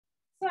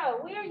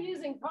So we are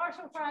using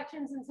partial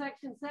fractions in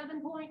section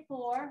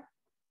 7.4.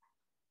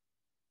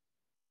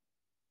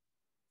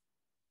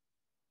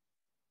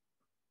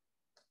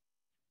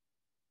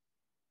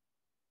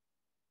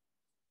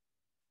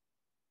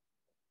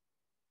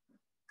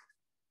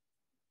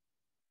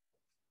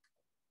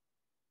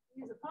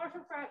 Use a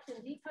partial fraction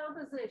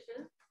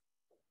decomposition.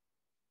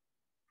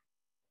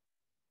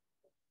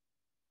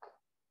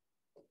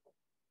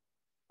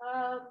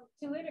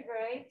 To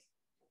integrate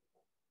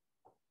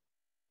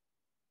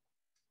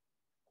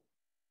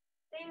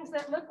things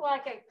that look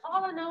like a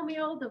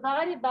polynomial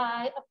divided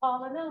by a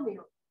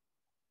polynomial.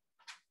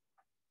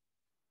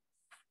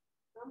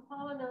 Some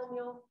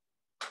polynomial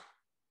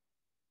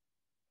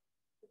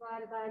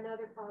divided by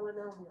another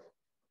polynomial.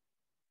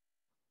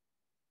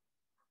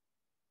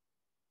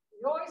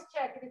 You always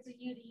check if it's a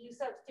U-to-U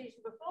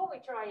substitution before we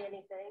try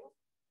anything.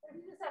 If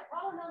you just have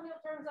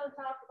polynomial terms on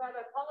top divided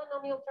by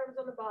polynomial terms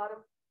on the bottom,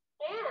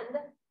 and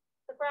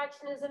the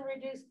fraction is in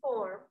reduced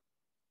form,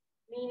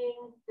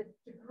 meaning the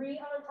degree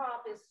on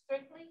top is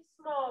strictly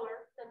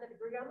smaller than the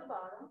degree on the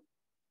bottom.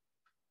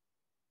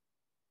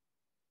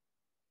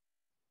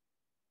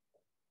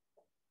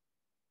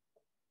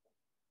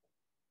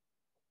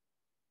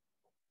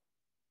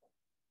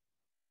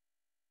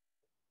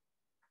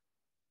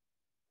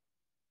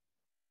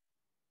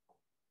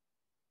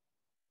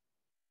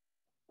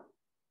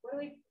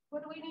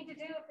 What do we need to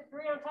do if the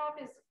degree on top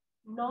is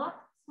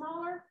not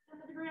smaller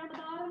than the degree on the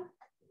bottom?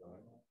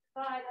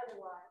 Divide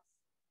otherwise.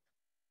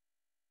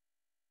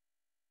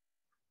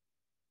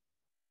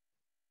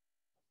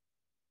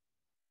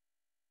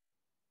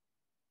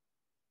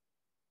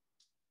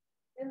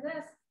 And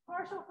this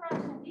partial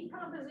fraction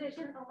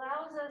decomposition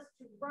allows us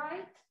to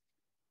write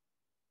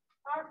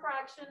our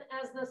fraction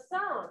as the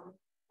sum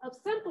of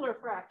simpler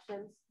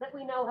fractions that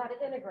we know how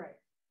to integrate.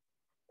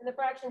 And the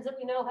fractions that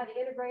we know how to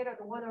integrate are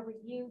the 1 over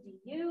u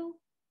du,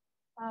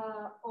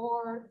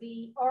 or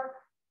the arc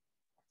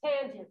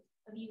tangent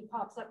of u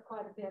pops up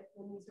quite a bit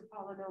when these are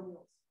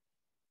polynomials.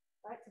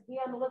 Right, so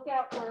be on the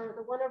lookout for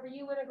the 1 over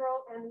u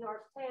integral and the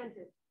arc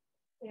tangent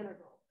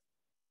integral.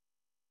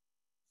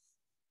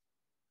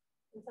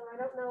 And so I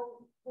don't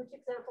know which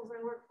examples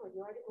I worked for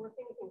you. I didn't work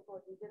anything for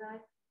you, did I?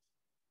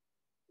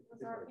 Was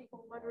there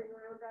people wandering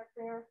around back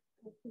there?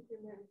 Let me peek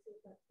in there and see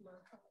if that's my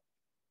fault.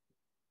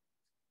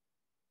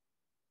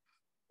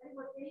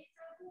 Anyone any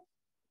examples?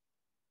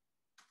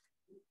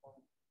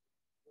 Okay.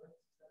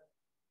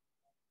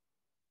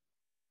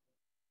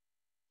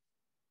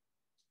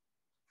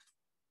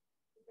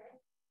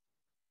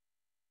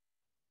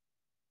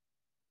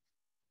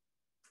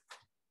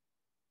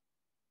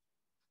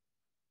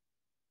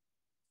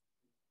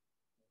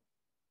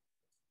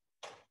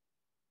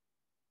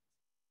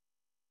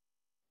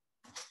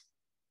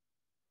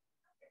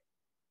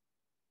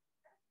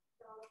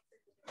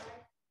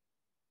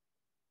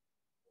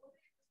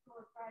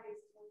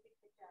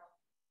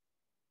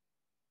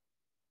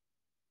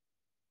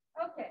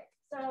 Okay,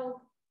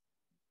 so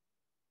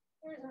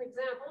here's an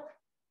example.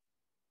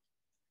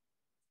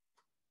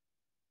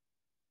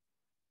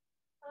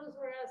 Suppose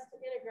we're asked to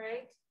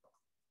integrate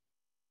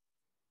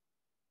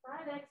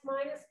 5x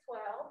minus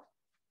 12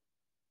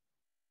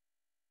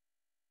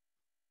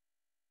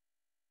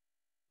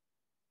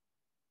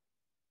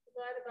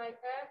 divided by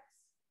x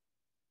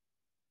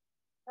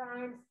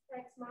times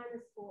x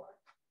minus 4.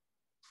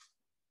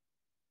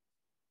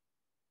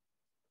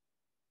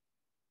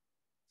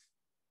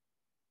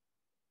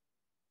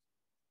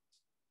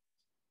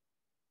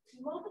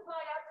 You multiply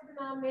out the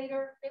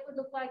denominator, it would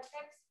look like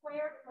x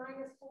squared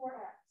minus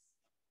 4x.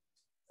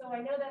 So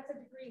I know that's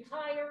a degree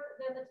higher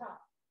than the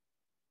top.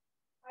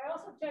 I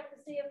also check to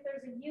see if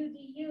there's a u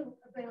du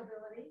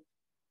availability.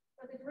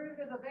 So the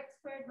derivative of x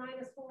squared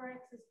minus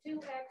 4x is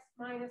 2x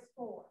minus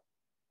 4.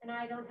 And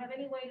I don't have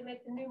any way to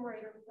make the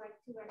numerator look like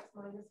 2x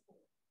minus 4.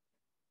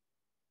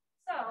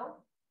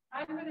 So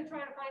I'm going to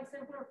try to find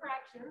simpler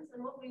fractions. And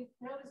what we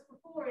noticed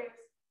before is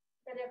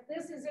that if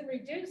this is in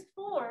reduced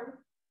form,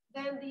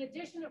 then the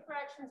addition of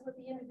fractions with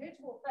the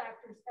individual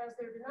factors as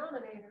their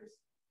denominators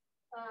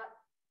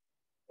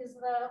is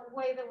the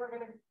way that we're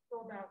going to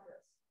go about this.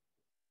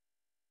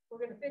 We're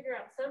going to figure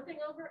out something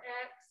over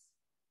x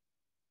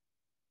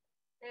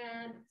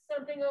and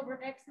something over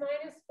x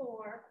minus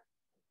 4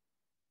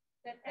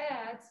 that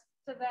adds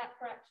to that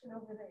fraction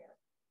over there.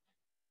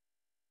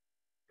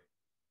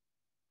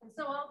 And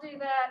so I'll do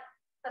that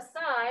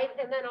aside,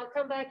 and then I'll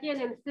come back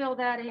in and fill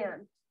that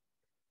in.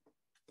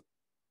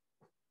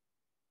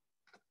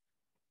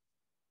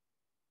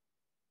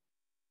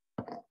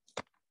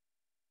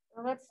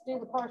 Well, let's do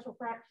the partial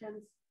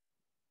fractions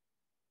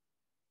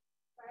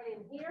right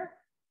in here.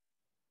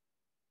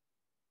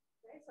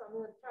 Okay, so I'm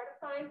going to try to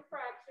find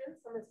fractions.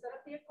 I'm going to set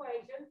up the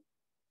equation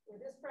where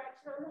this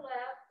fraction on the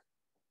left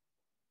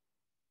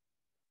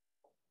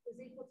is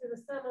equal to the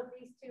sum of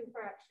these two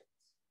fractions.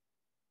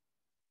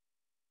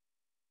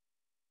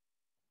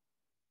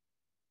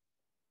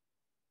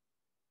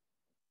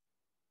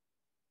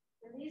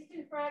 And these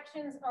two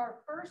fractions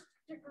are first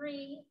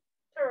degree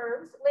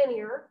terms,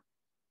 linear.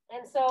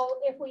 And so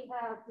if we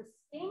have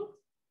distinct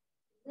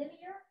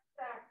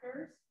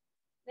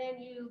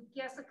and you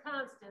guess a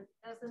constant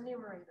as the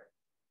numerator.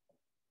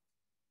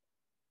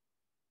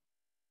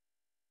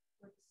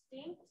 For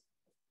distinct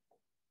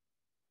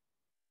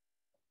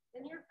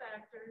linear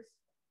factors,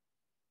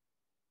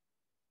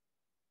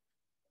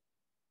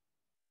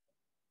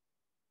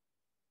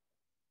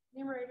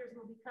 numerators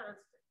will be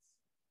constants.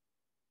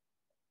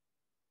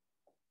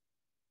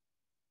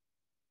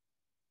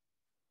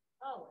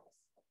 Always.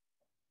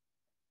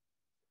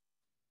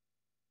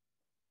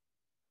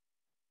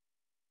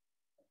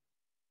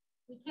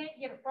 We can't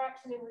get a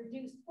fraction in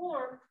reduced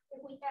form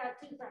if we have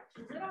two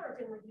fractions that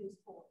aren't in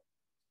reduced form.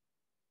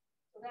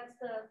 So that's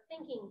the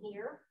thinking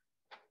here.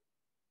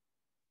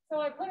 So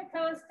I put a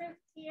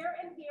constant here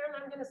and here, and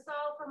I'm going to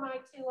solve for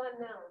my two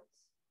unknowns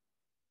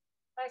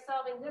by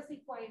solving this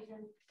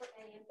equation for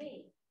A and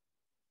B.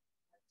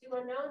 Two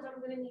unknowns, I'm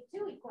going to need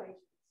two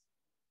equations.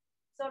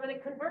 So I'm going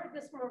to convert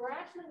this from a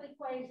rational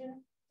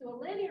equation to a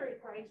linear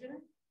equation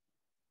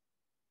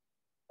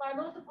by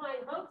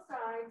multiplying both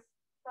sides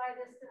by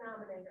this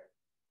denominator.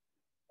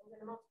 I'm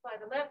going to multiply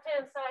the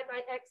left-hand side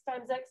by x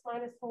times x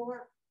minus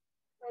 4,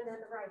 and then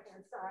the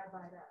right-hand side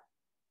by that.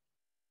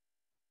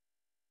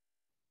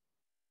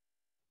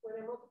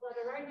 When I multiply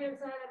the right-hand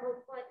side, I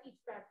multiply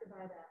each factor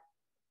by that.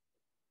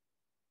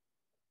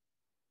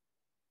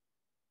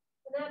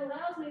 And that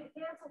allows me to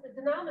cancel the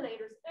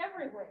denominators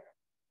everywhere.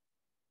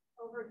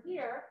 Over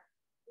here,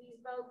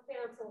 these both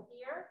cancel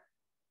here.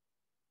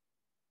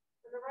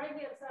 On the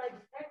right-hand side,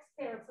 x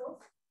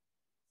cancels.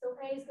 So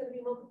A is going to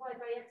be multiplied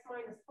by x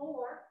minus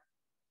 4.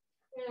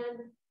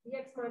 And the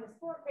x minus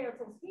 4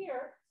 cancels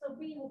here. So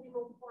B will be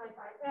multiplied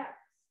by x.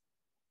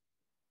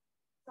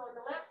 So on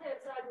the left-hand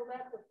side, we're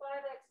left with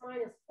 5x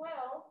minus 12.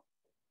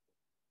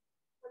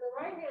 On the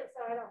right-hand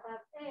side, I'll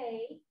have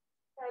A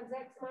times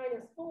x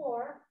minus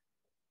 4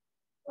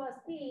 plus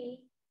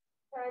B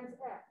times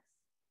x.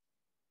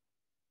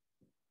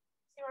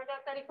 See where I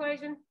got that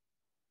equation?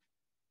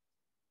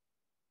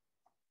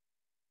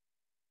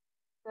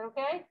 Is that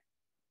okay?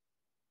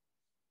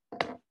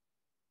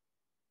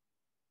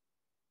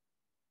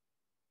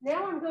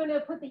 Now I'm going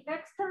to put the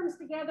x terms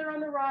together on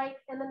the right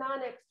and the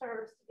non-x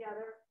terms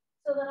together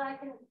so that I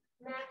can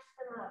match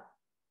them up.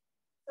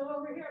 So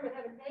over here, I'm going to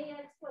have an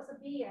ax plus a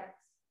bx.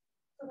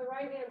 So the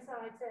right-hand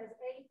side says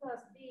a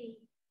plus b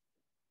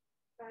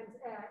times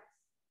x.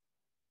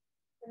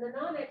 And the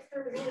non-x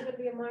term is only going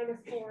to be a minus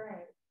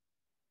 4a.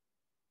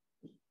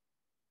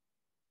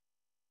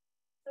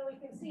 So we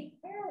can see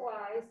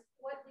pairwise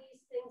what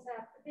these things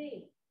have to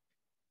be.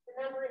 The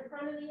number in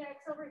front of the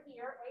x over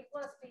here, a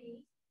plus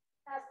b,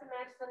 has to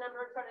match the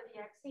number in front of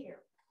the x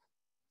here.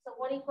 So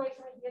one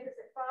equation we get is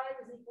that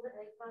 5 is equal to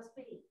a plus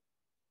b.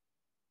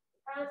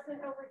 The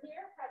constant over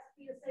here has to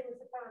be the same as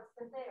the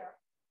constant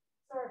there.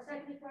 So our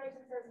second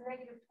equation says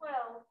negative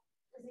 12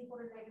 is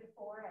equal to negative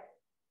 4a.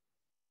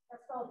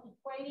 That's called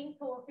equating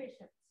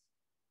coefficients.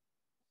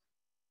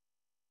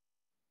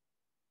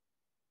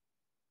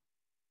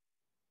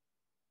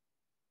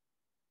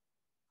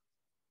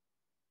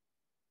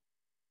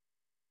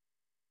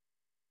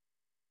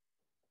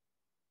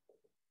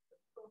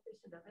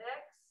 Coefficient of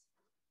x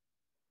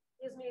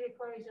gives me the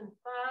equation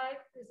 5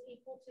 is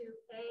equal to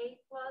a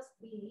plus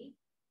b.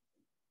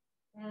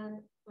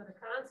 And for the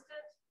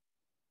constant,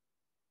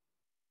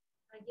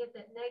 I get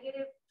that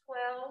negative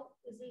 12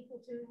 is equal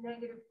to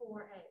negative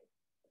 4a.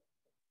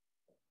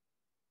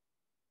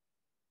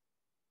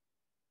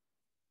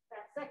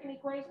 That second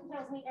equation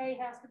tells me a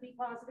has to be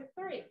positive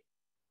 3.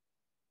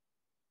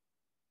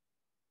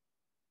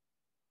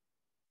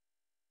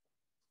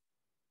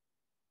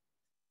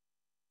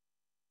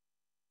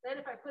 Then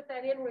if I put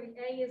that in where the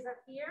a is up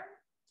here,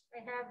 I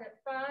have that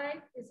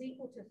 5 is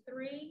equal to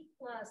 3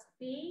 plus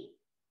b.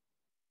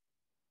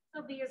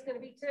 So b is going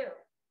to be 2.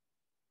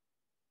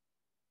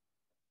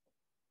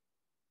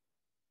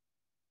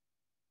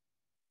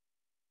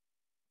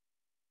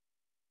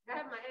 I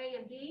have my a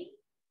and b.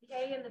 The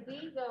a and the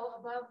b go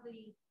above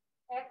the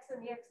x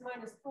and the x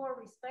minus 4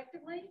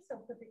 respectively. So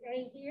put the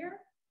a here.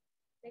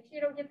 Make sure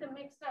you don't get them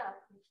mixed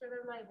up. Make sure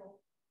they're labeled.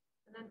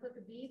 And then put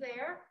the b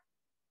there.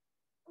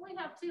 And we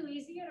have two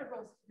easy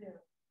intervals to do.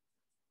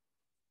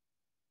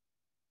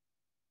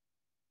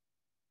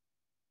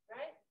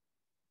 Right?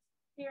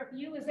 Here, if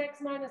u is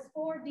x minus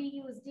 4,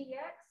 du is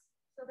dx.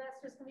 So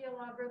that's just going to be a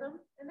logarithm.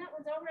 And that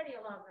one's already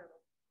a logarithm.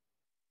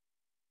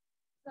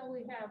 So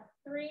we have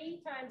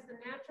 3 times the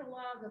natural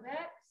log of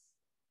x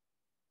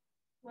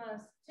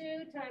plus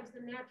 2 times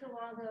the natural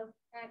log of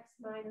x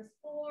minus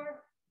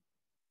 4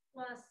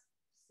 plus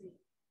c.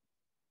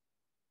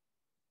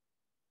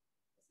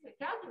 See, the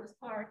calculus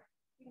part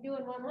you can do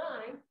in one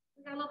line.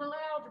 We got a little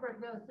algebra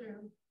to go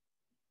through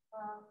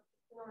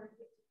in order to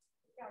get to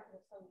the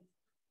calculus so easy.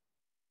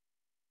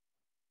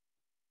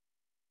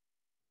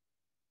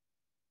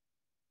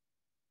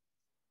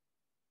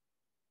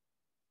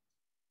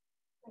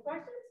 Any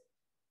questions?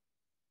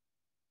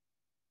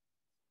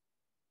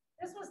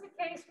 This was the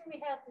case when we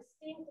have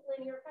distinct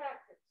linear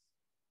factors.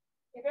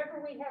 If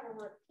ever we have a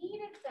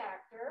repeated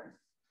factor,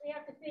 we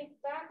have to think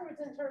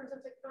backwards in terms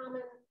of the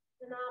common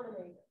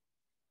denominator.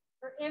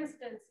 For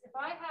instance, if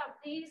I have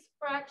these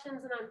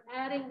fractions and I'm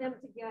adding them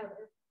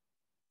together,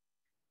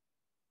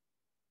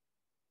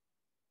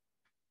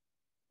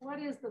 what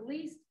is the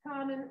least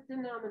common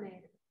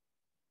denominator?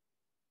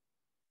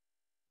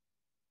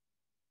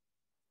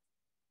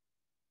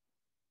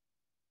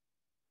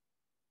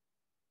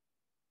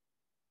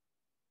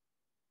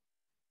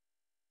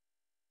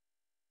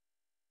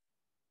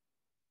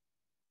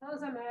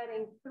 Suppose I'm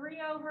adding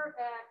 3 over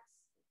x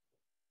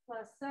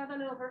plus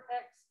 7 over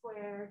x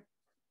squared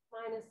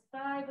minus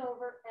 5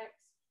 over x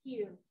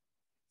cubed.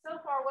 So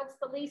far, what's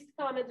the least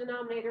common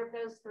denominator of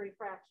those three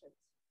fractions?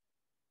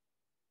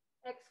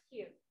 X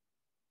cubed.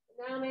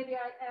 Now maybe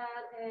I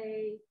add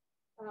a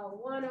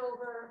 1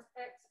 over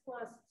x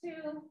plus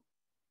 2.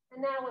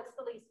 And now what's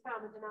the least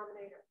common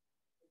denominator?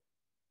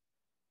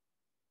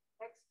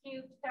 X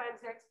cubed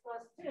times x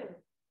plus 2.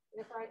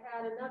 If I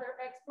add another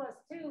x plus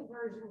 2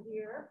 version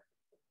here,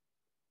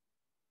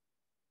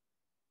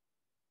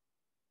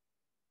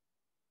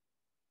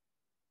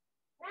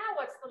 now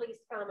what's the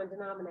least common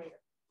denominator?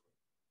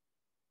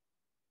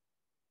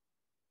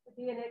 It would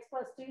be an x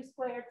plus 2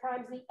 squared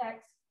times the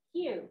x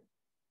cubed.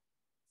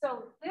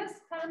 So this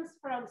comes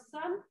from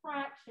some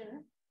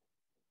fraction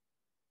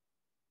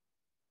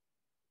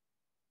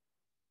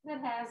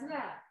that has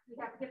that. We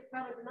have to get the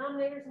common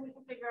denominators and we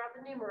can figure out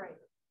the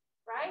numerator,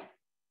 right?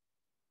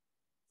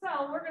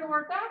 So we're going to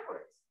work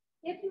backwards.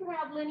 If you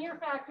have linear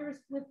factors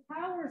with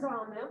powers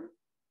on them,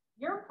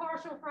 your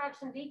partial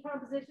fraction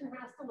decomposition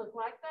has to look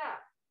like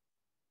that.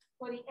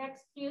 For the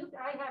x cubed,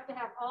 I have to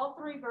have all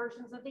three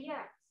versions of the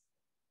x.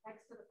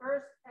 X to the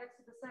first, x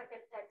to the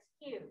second, x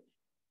cubed.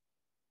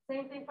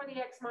 Same thing for the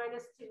x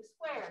minus 2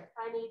 squared.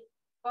 I need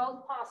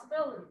both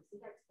possibilities, the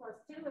x plus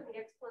 2 and the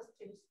x plus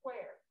 2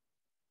 squared.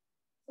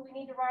 So we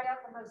need to write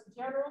out the most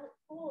general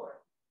form.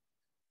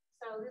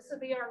 So this will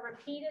be our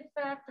repeated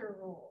factor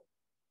rule.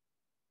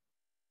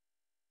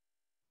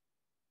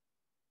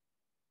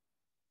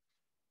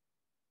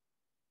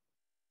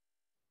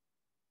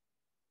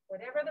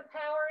 Whatever the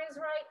power is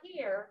right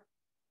here,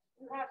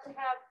 you have to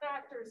have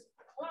factors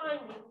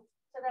climbing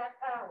to that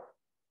power.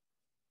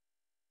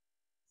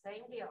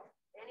 Same deal.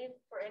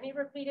 For any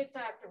repeated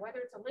factor, whether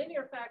it's a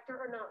linear factor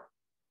or not.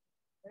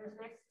 There's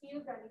an x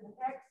cubed, I need an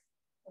x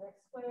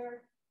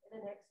squared,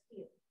 and an x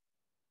cubed.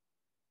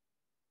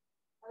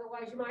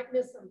 Otherwise, you might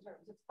miss some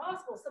terms. It's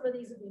possible some of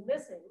these would be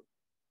missing,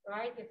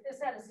 right? If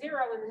this had a 0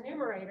 in the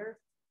numerator,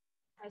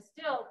 I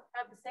still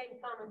have the same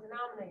common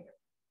denominator.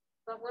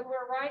 But when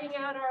we're writing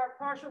out our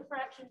partial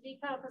fraction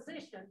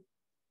decomposition,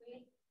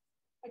 we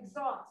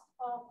exhaust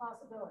all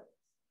possibilities.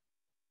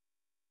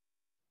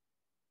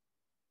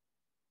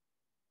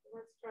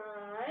 Let's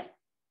try.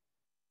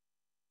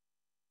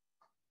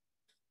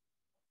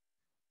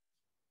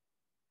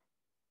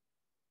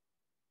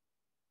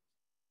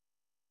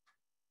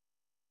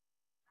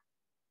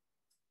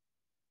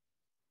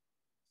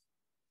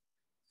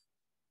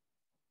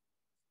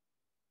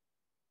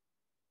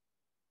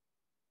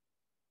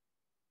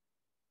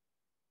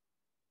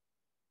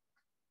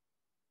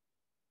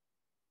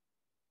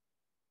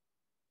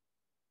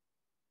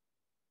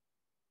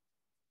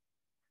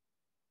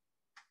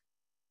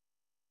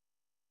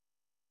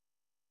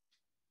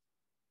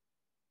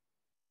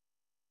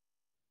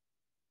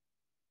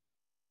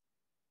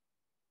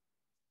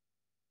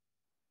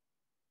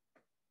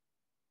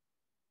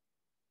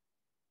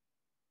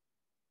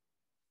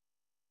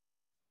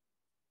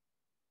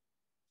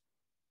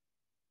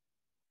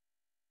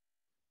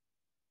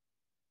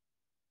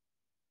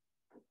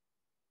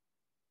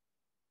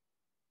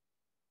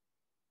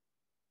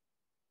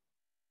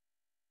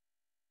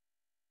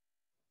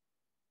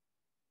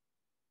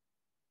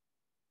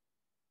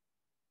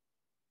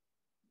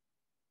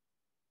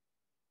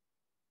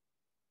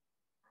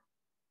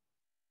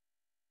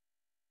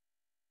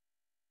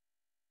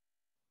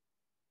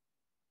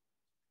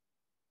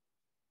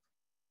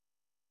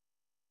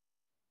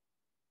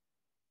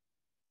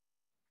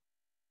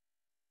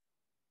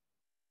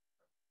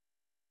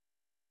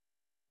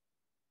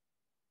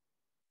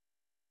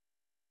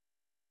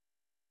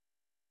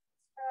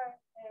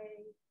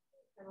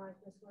 I like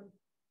this one.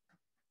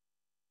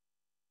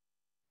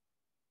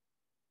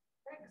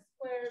 X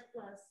squared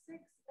plus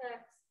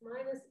 6x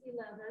minus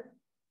 11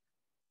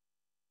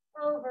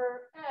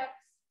 over x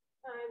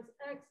times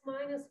x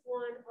minus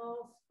 1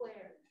 all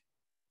squared.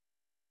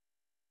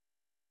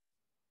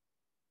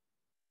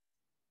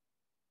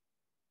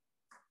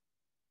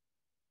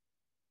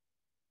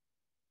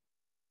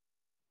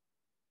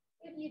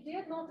 If you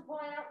did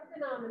multiply out the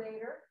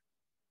denominator,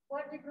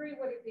 what degree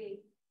would it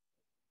be?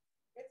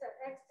 It's at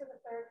x to the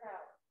third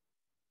power.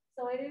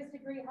 So it is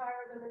degree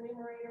higher than the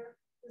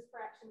numerator. This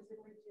fraction is in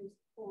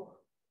reduced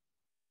form.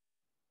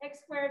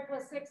 X squared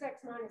plus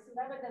 6x minus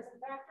 11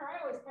 doesn't factor.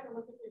 I always kind of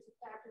look at this as a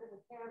factor that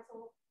would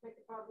cancel, make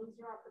the problem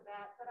easier off the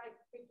bat, but I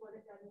think when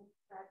it doesn't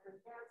factor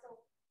and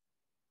cancel.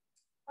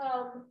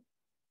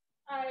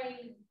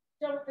 I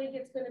don't think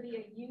it's going to be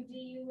a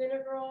u-du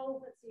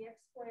integral. Let's see, x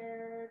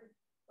squared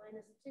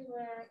minus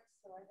 2x,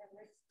 so I have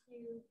an x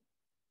cubed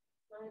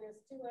minus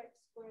 2x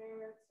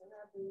squared, so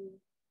that'd be,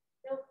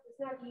 nope, it's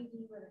not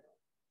UV linear.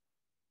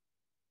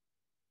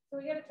 So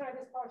we got to try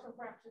this partial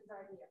fractions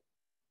idea.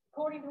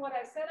 According to what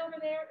I said over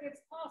there,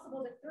 it's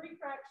possible that 3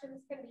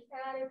 fractions can be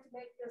added to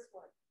make this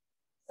one.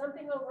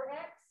 Something over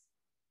x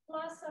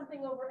plus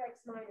something over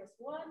x minus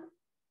 1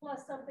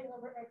 plus something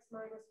over x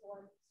minus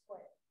 1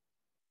 squared.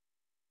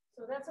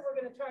 So that's what we're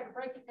going to try to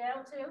break it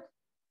down to.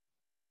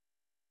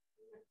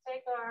 We're going to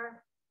take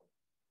our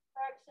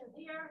fraction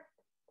here.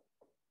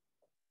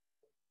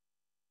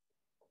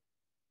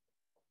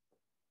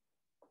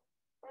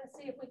 And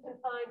see if we can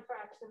find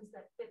fractions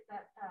that fit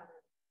that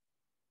pattern.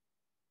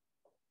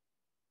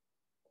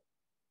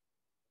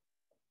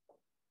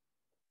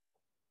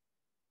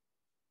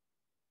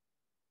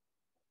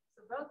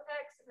 So both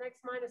x and x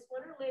minus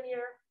 1 are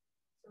linear,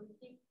 so we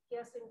keep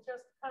guessing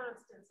just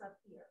constants up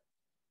here.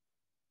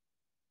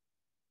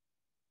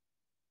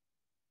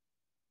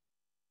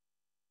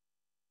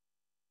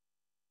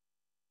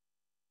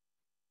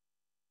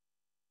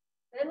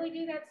 Then we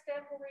do that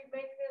step where we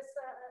make this,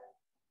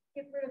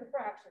 get rid of the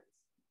fractions.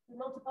 We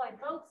multiply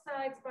both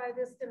sides by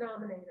this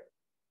denominator.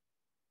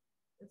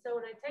 And so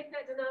when I take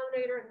that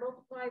denominator and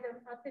multiply them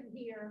up in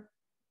here,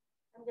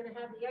 I'm going to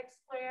have the x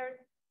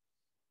squared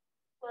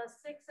plus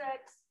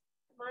 6x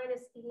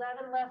minus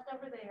 11 left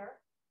over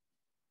there.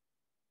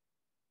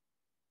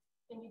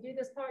 Can you do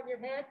this part in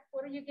your head?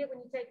 What do you get when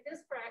you take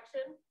this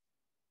fraction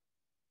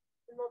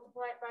and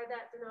multiply it by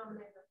that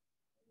denominator?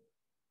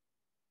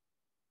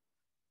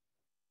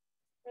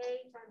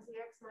 A times the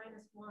x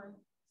minus 1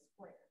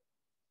 squared.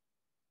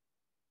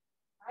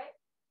 Right?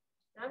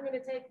 Now I'm going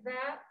to take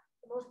that,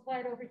 multiply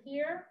it over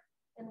here,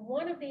 and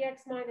one of the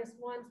x minus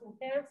 1s will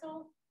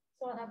cancel.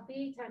 So I'll have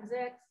b times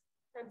x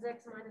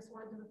minus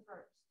 1 to the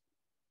first.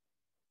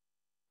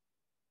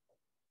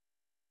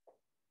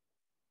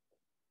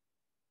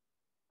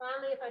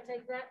 Finally, if I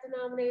take that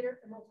denominator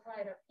and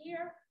multiply it up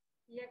here,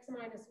 the x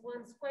minus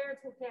 1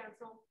 squareds will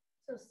cancel.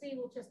 So c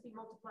will just be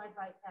multiplied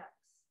by x.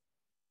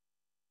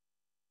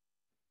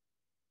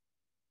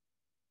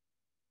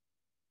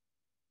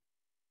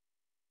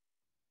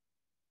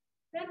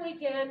 Then we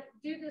can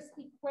do this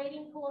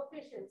equating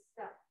coefficient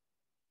stuff.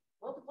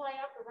 Multiply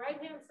out the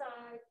right-hand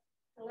side,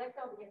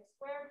 collect all the x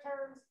squared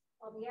terms,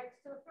 all the x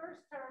to the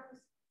first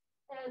terms,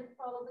 and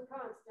all of the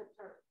constant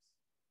terms.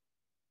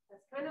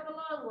 That's kind of a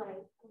long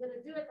way. I'm going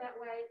to do it that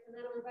way, and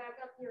then I'm going to back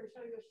up here and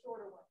show you a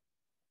shorter way.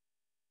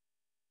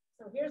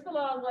 So here's the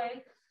long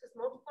way. Just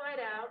multiply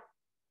it out.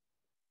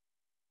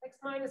 X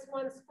minus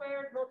 1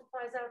 squared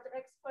multiplies out to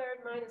x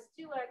squared minus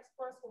 2x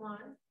plus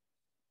 1.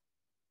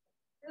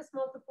 This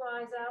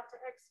multiplies out to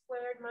x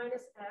squared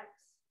minus x,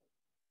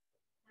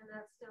 and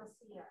that's still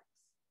cx.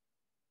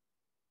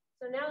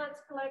 So now let's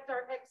collect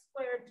our x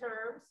squared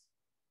terms.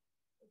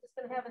 We're just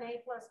going to have an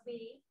a plus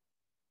b.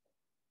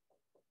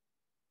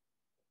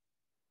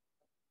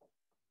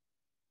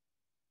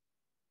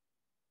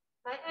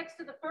 My x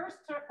to the first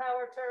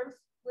power terms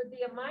would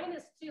be a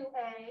minus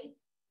 2a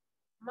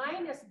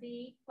minus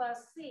b plus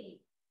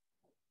c.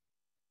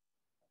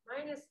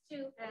 Minus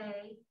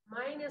 2a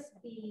minus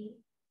b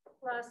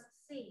plus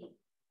c.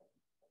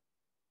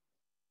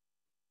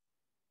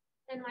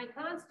 And my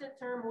constant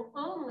term will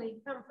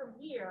only come from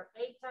here,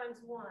 8 times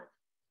 1.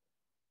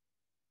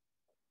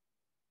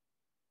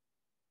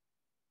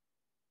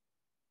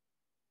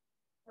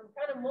 I'm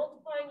kind of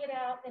multiplying it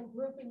out and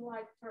grouping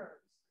like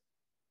terms.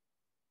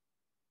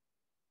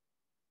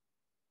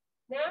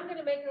 Now I'm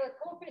going to make the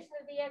coefficient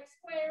of the x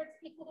squareds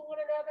equal to one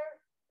another,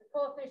 the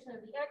coefficient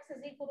of the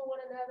x's equal to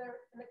one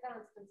another, and the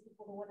constants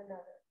equal to one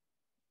another.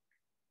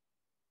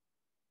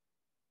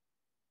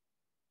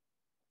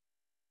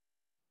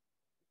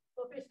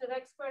 Coefficient of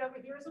x squared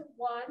over here is a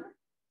 1, and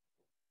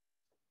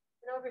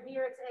over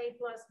here it's a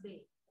plus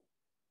b.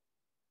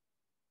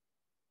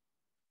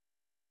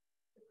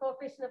 The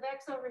coefficient of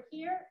x over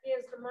here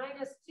is the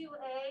minus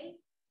 2a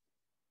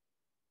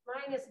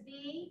minus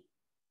b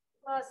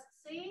plus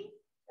c,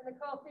 and the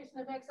coefficient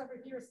of x over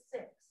here is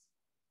 6.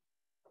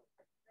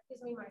 That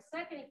gives me my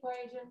second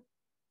equation.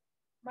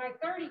 My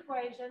third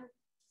equation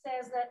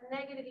says that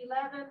negative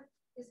 11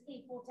 is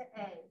equal to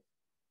a.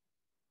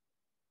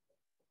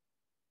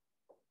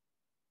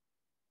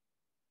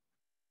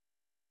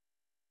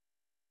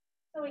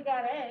 So we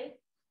got a.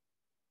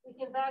 We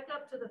can back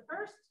up to the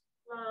first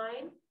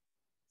line,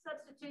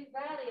 substitute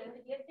that in to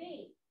get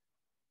b.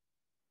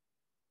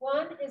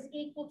 1 is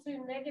equal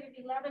to negative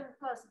 11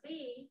 plus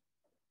b.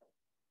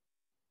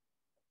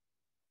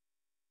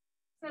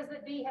 Says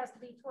that b has to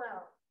be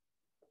 12.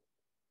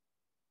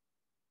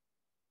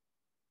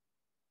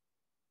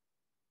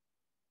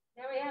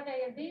 Now we have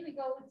a and b. We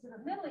go into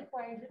the middle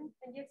equation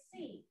and get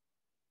c.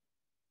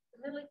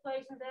 The middle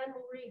equation then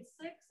will read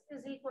 6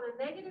 is equal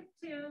to negative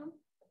 2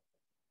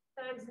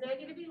 times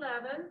negative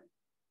 11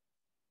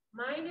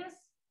 minus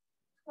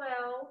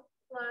 12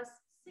 plus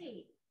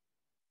c.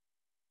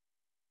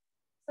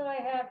 So I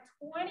have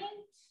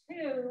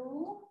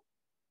 22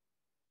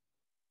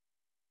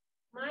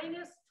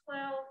 minus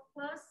 12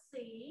 plus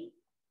c.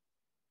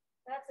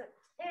 That's a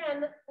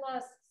 10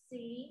 plus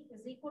c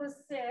is equal to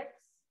 6.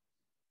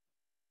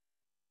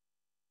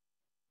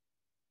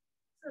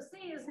 So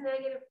C is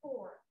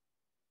 -4.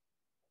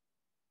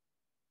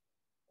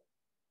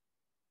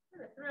 I'm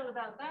kind of thrilled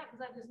about that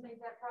because I just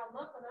made that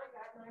problem up and I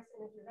got nice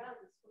integer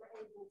values for my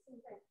A, B, and C.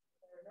 Thank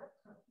you very much.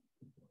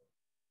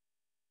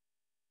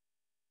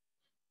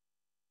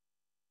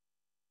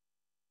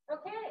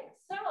 Okay,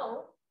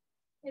 so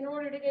in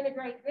order to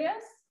integrate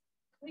this,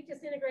 we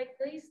just integrate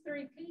these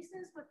three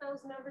pieces with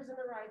those numbers in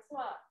the right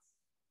slots.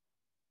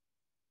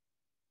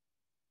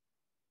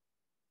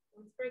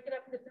 Let's break it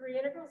up into three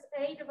integrals.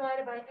 A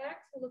divided by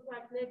x will look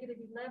like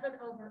 -11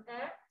 over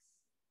x.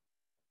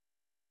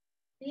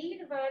 B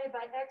divided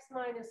by x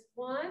minus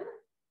 1.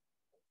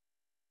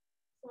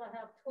 So I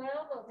have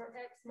 12 over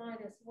x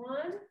minus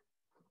 1.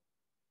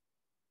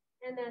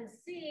 And then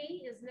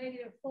C is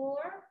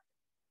 -4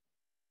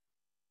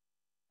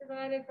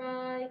 divided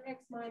by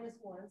x minus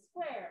 1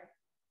 squared.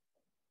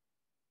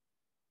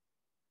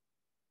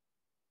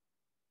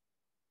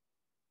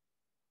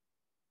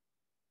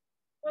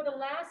 For the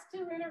last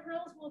two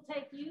integrals, we'll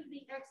take u to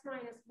be x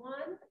minus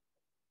 1.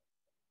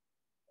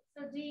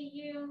 So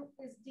du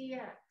is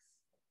dx.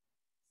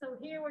 So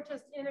here we're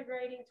just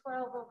integrating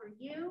 12 over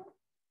u.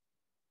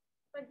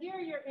 But here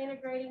you're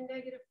integrating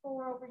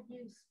 -4 over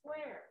u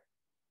squared.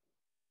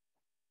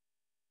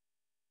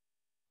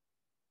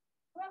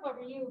 12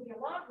 over u will be a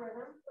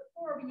logarithm, but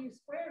 4 over u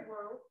squared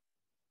won't.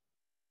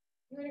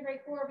 You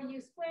integrate 4 over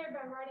u squared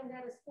by writing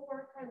that as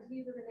 4 times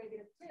u to the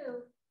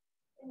 -2,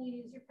 and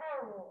you use your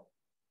power rule.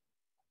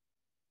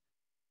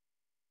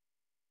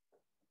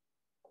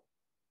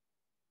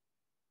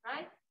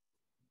 Right?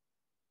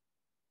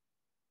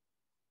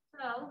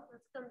 So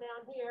let's come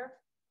down here.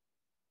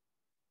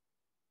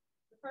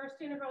 The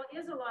first integral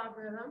is a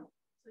logarithm.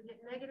 So we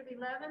get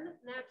 -11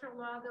 natural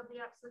log of the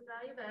absolute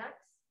value of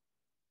x.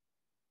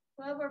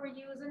 12 over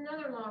u is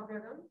another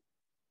logarithm.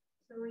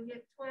 So we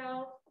get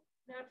 12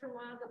 natural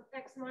log of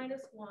x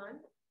minus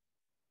 1.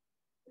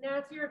 Now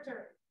it's your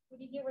turn. What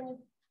do you get when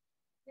you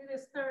do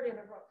this third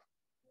integral?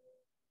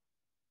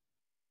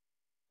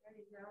 There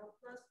you go.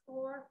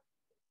 +4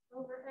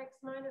 over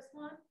x minus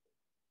 1.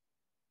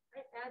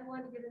 Right, add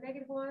 1 to get a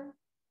 -1.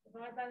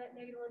 Divide by that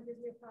 -1 gives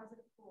me a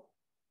 +4.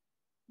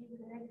 U to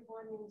the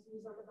 -1 means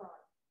u's on the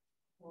bottom.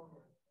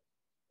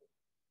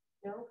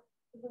 No,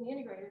 when you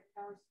integrate it,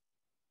 power's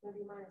going to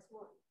be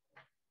 -1,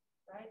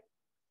 right?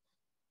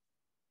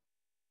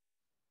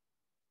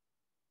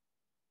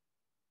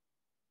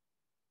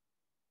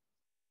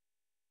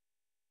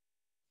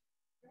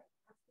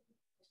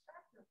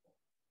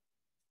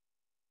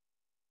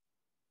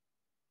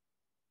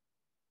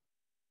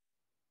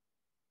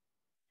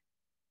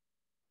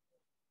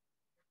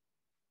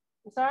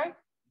 I'm sorry?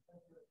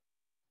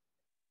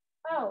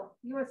 Oh,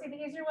 you want to see the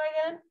easier way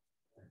then?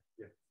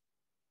 Yeah.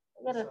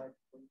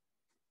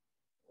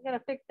 I gotta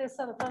fix this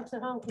so the folks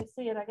at home can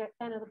see it. I got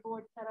kind of the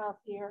board cut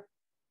off here.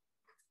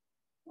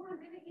 You want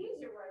to do the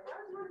easier way? Why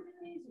do you want to do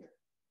it easier?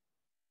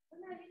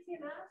 Isn't that easy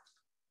enough?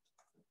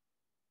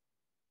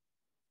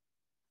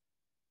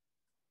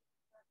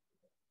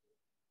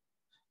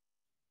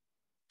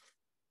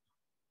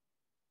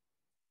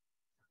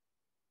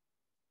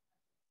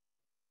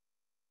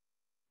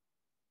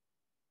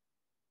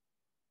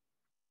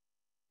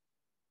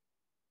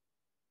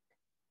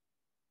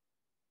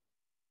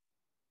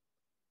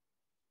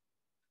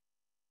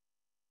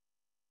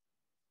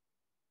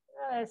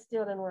 It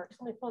still didn't work.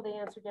 So let me pull the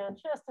answer down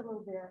just a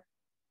little bit.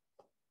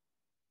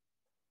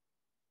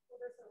 Pull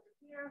this over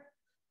here.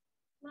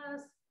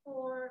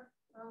 +4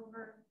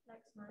 over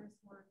x minus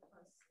 1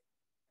 plus.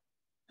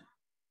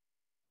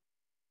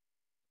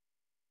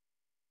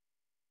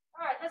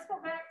 All right, let's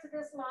go back to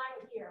this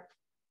line here.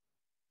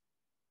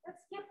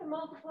 Let's skip the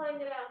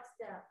multiplying it out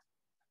step.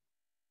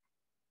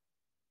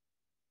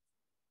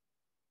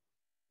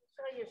 I'll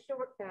show you a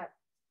shortcut.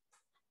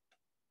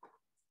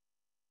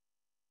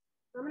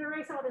 I'm going to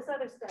erase all this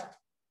other stuff.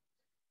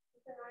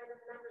 Keep in mind the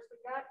numbers we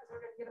got because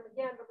we're going to get them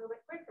again a little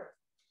bit quicker.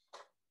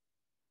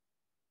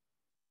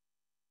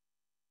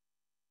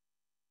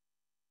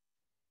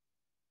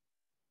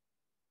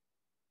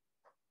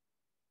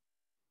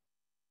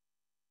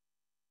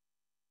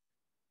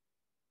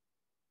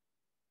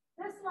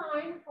 This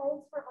line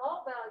holds for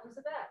all values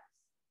of x.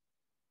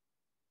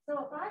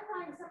 So if I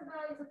find some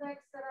values of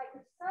x that I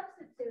could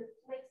substitute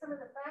to make some of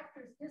the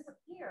factors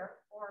disappear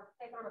or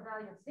take on a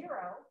value of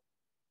 0,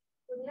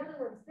 when the other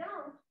ones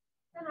don't,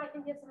 then I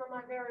can get some of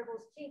my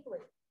variables cheaply.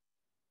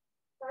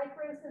 Like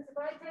for instance, if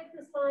I take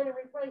this line and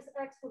replace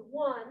x with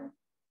 1,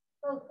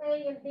 both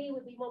a and b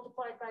would be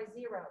multiplied by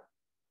 0,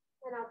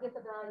 and I'll get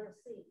the value of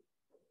c.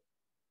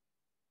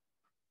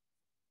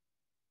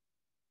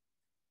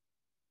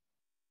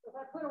 If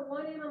I put a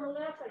 1 in on the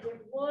left, I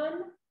get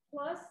 1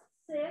 plus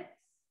 6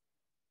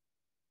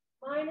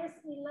 minus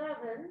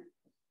 11.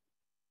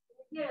 And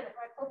again, if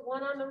I put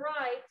 1 on the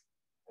right,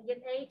 I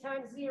get a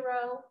times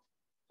 0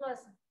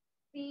 plus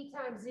b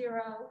times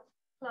 0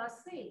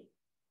 plus c.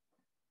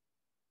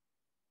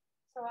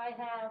 So I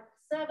have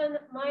 7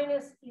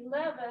 minus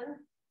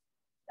 11.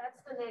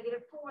 That's the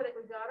 -4 that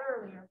we got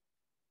earlier.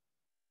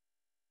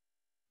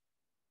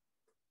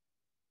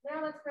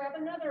 Now let's grab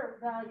another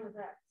value of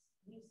x.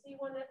 Do you see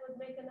one that would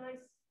make a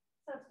nice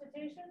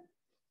substitution?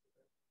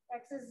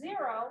 X is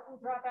 0, we'll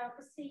drop out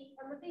the C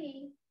and the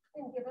B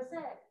and give us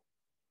A.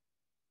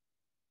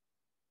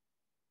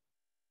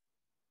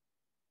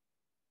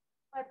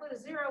 If I put a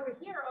 0 over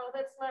here, all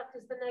that's left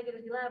is the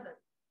negative 11.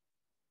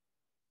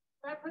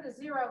 If I put a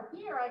 0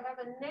 here, I have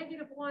a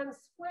negative 1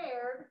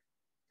 squared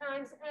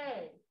times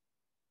A.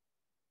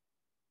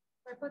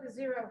 If I put a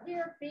 0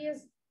 here, B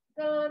is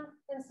gone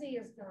and C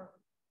is gone.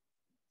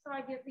 So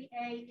I get the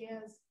A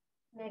is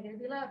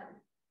negative 11.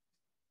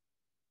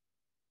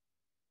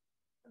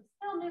 I'm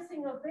still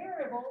missing a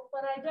variable,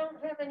 but I don't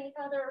have any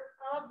other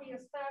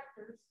obvious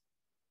factors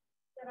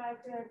that I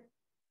could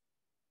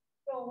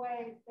go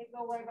away. They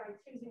go away by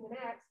choosing an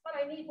X, but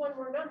I need one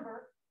more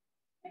number.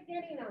 Pick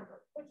any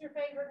number. Put your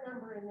favorite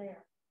number in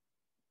there.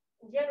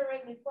 And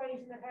generate an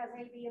equation that has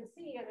A, B, and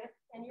C in it,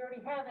 and you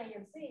already have A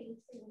and C,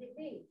 so you can get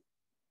B.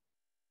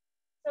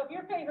 So if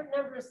your favorite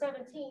number is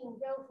 17,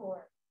 go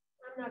for it.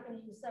 I'm not going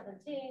to use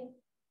 17.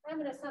 I'm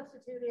going to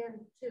substitute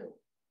in 2.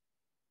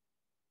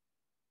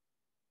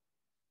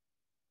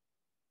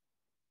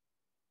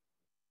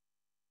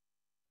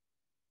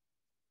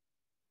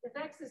 If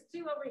X is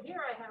 2 over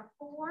here, I have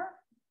 4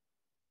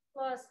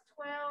 plus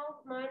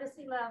 12 minus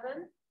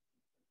 11.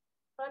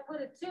 If I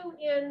put a 2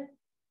 in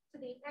to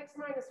the X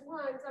minus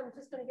 1s, I'm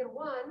just going to get a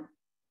 1.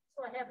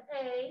 So I have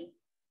A.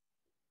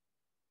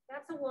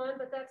 That's a 1,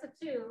 but that's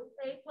a 2.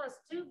 A plus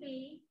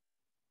 2B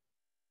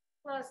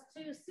plus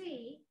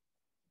 2C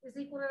is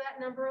equal to that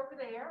number over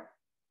there.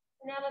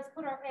 And now let's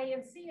put our A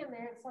and C in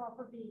there and solve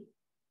for B.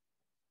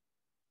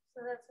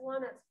 So that's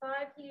 1, that's 5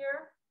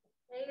 here.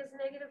 A is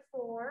negative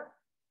 4.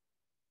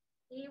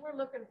 E we're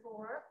looking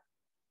for.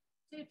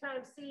 2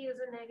 times C is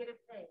a negative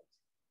 8.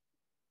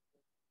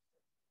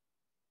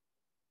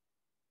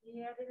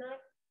 Yeah, didn't I?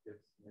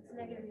 It's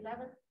negative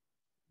 11.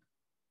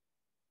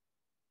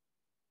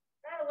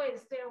 Not a way to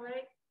stay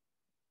awake.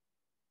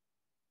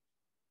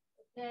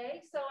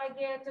 Okay, so I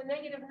get a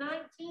negative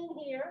 19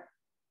 here.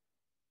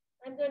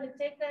 I'm going to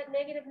take that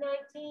negative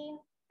 19,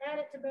 add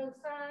it to both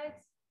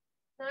sides.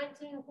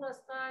 19 plus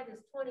 5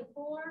 is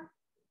 24,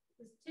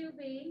 is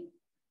 2B,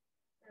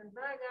 and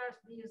by gosh,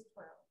 B is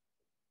 12.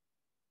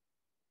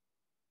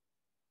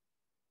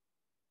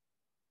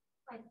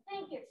 I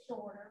think it's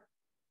shorter.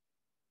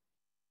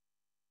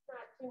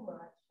 Not too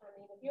much. I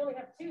mean, if you only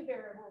have 2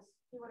 variables,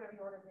 do whatever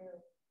you want to do.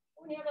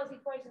 When you have those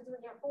equations,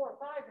 when you have 4 or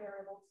 5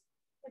 variables,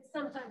 it's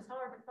sometimes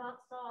hard to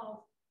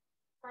solve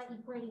by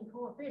equating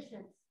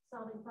coefficients,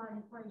 solving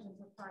 5 equations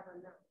with 5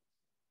 unknowns.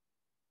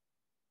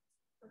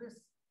 So this,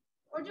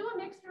 or do a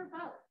mixture of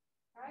both,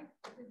 right?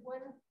 If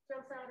one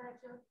jumps out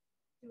at you,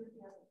 do it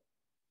the other.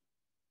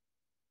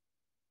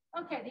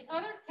 Okay, the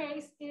other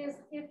case is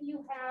if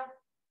you have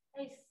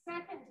a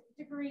second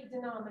degree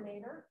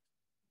denominator.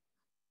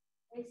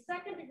 A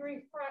second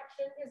degree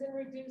fraction is in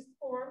reduced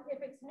form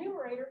if its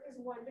numerator is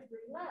 1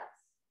 degree less,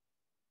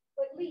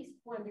 at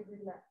least 1 degree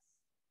less.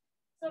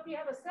 So if you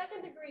have a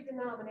second degree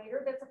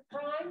denominator that's a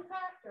prime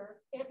factor,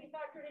 can't be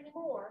factored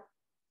anymore,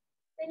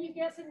 then you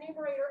guess a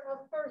numerator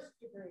of first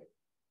degree.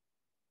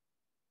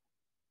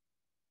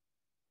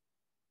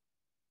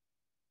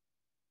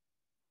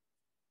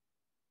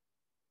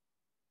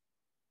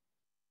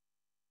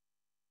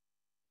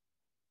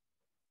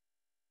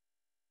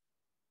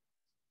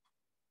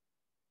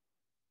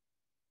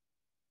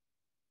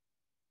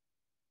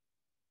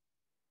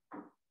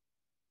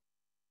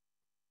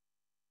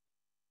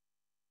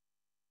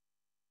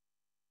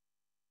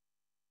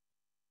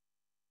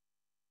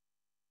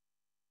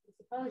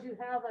 Suppose you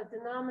have a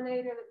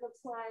denominator that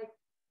looks like,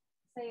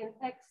 say, an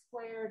x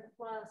squared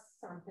plus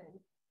something.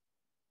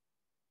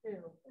 2.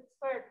 X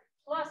squared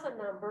plus a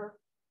number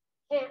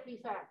can't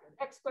be factored.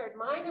 X squared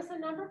minus a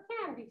number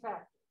can be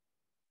factored,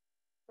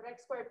 but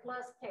x squared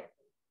plus can't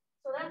be.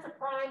 So that's a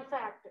prime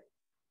factor.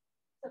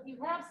 So if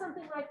you have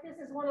something like this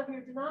as one of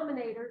your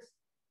denominators,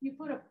 you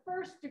put a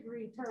first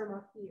degree term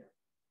up here.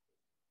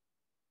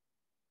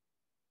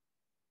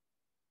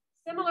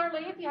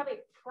 Similarly, if you have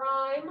a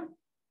prime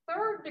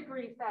third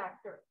degree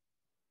factor,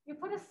 you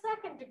put a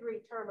second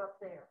degree term up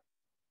there.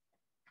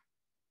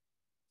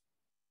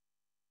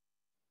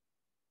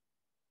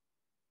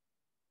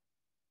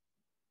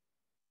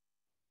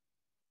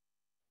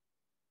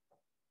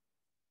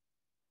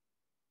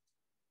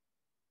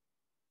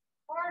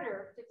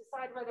 Harder to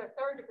decide whether a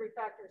third degree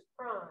factor is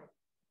prime.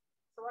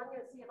 So I'm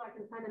going to see if I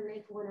can kind of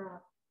make one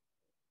up.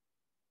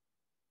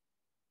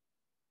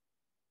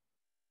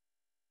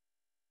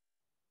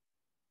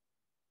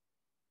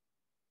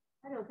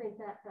 I don't think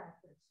that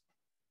factors.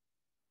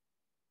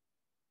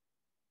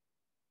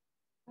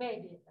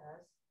 Maybe it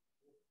does.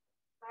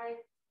 I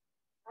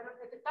don't,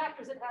 if it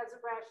factors, it has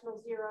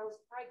rational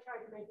zeros. I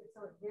tried to make it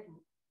so it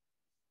didn't.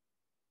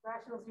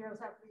 Rational zeros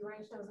have to be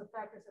ratios of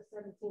factors of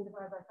 17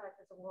 divided by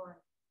factors of 1.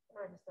 And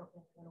I just don't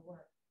think it's going to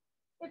work.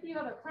 If you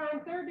have a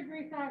prime third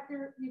degree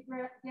factor, you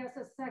guess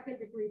a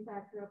second degree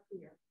factor up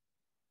here.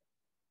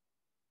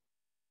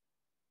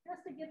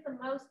 Just to get the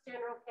most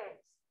general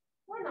case.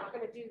 We're not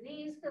going to do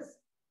these because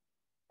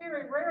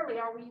very rarely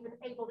are we even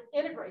able to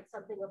integrate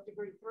something of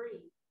degree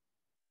 3.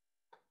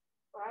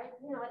 Right?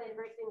 You know how to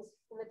integrate things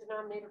in the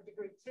denominator of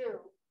degree 2,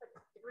 but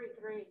degree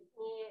 3,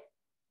 yeah.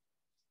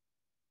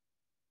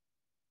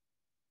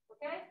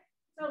 Okay?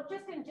 So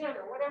just in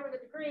general, whatever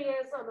the degree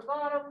is on the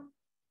bottom,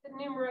 the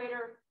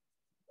numerator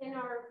in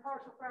our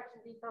partial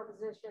fraction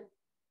decomposition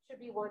should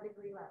be 1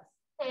 degree less.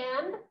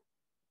 And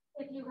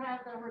if you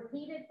have the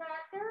repeated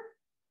factor,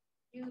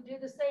 you do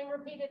the same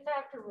repeated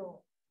factor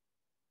rule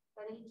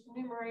at each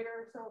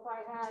numerator. So if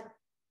I had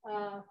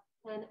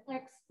an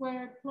x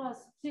squared plus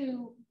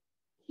 2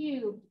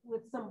 cubed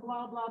with some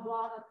blah, blah,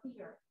 blah up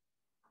here,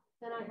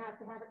 then I have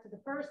to have it to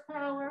the first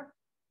power,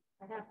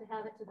 I have to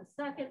have it to the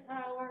second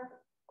power,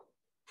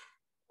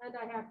 and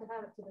I have to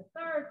have it to the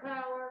third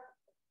power,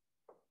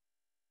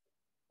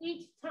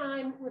 each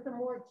time with a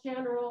more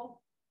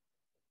general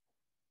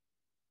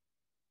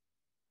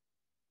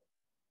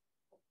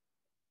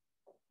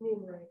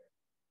numerator,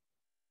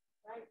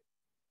 right?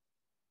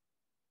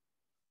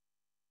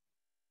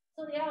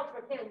 So the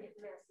algebra can get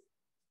messy.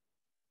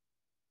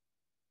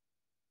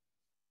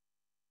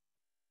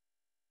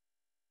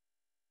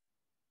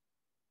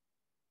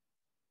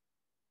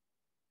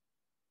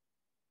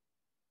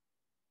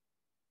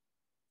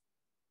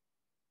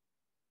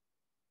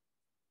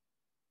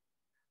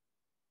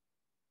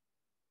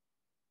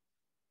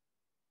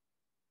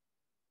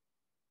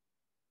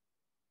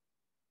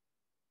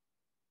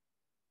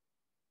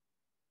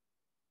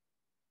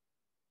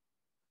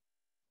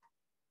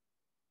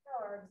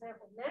 Our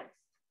example next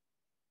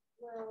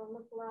will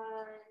look like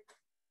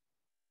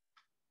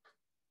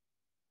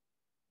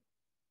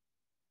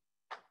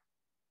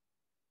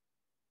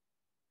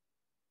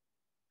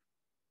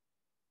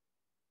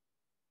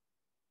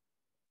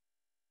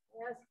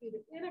I ask you to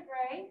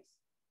integrate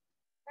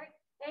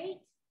 8x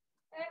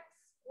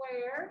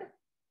squared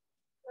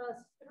plus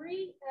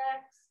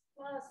 3x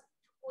plus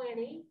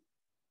 20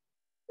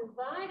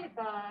 divided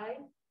by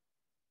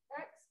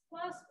x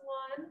plus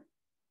 1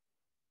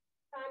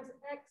 times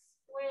x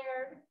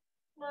squared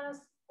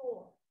plus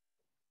 4.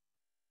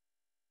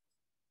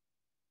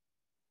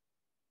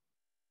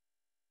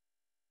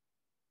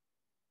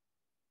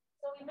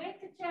 So we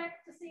make the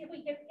check to see if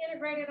we can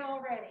integrate it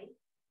already.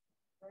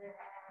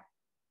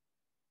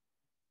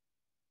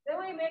 Then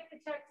we make the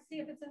check to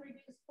see if it's in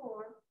reduced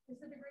form. Is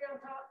the degree on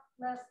top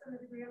less than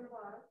the degree on the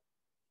bottom?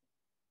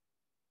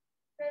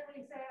 Then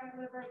we say, I'm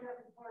going to break it up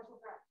into partial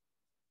fractions.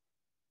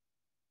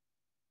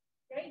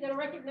 Okay, you're going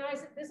to recognize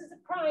that this is a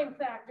prime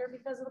factor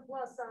because of the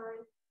plus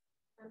sign.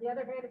 On the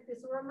other hand, if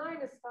this were a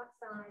minus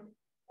sign,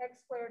 x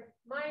squared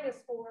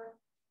minus 4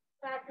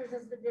 factors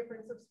as the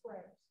difference of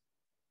squares.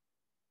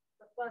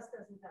 The plus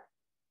doesn't factor.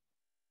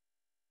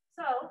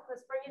 So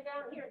let's bring it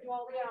down here and do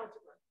all the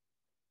algebra.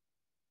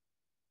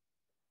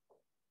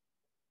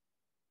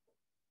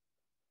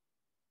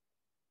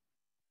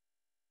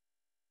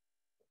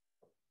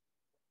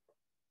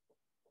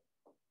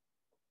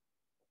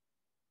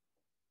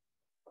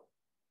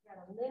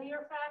 Got a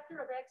linear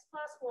factor of x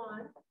plus 1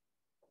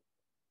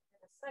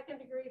 and a second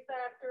degree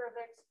factor of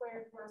x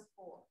squared plus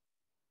 4.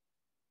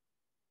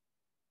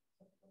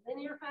 So the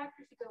linear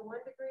factor should go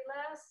 1 degree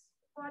less.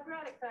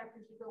 Quadratic factor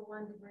should go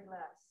 1 degree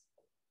less.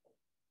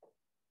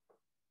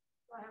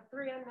 So I have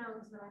 3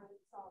 unknowns that I need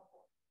to solve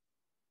for.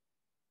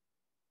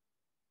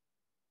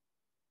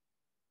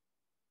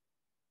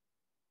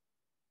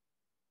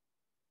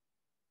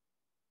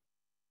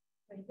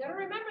 So you got to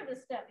remember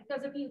this step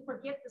because if you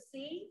forget the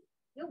C,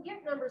 you'll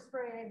get numbers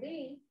for A and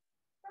B.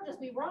 They'll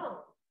just be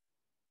wrong.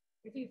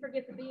 If you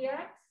forget the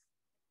BX,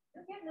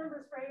 you'll get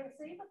numbers for A and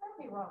C, but they'll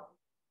be wrong,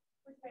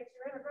 which makes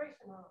your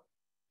integration wrong.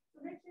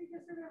 So make sure you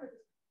just remember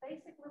this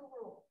basic little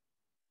rule.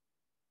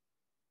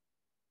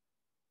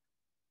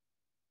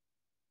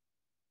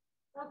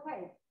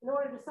 Okay, in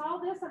order to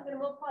solve this, I'm going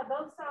to multiply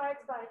both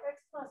sides by x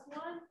plus 1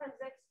 times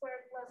x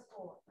squared plus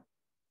 4.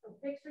 So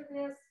picture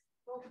this,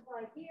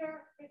 multiply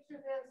here, picture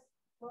this,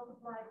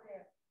 multiply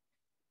there.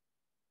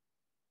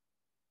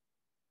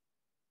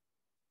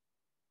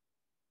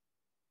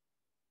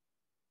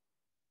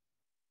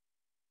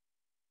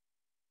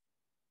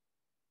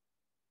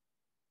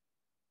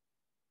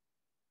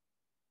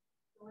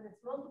 So when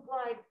it's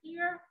multiplied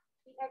here,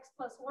 the x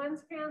plus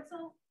 1's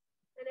cancel,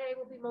 and A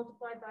will be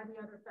multiplied by the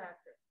other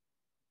factor.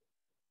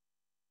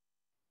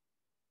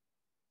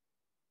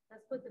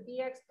 Let's put the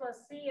bx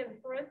plus c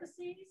in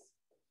parentheses.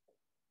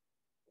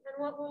 And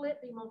what will it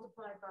be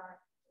multiplied by?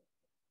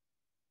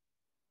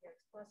 X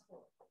plus 4.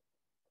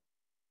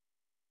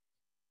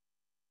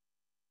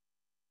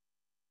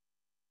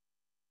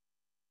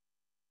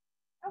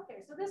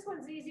 Okay, so this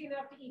one's easy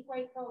enough to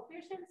equate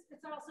coefficients.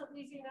 It's also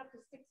easy enough to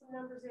stick some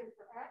numbers in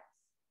for x.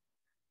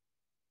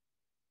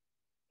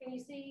 Can you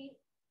see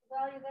the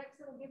value of x?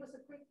 It'll give us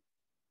a quick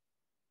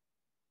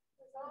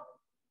result.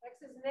 X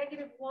is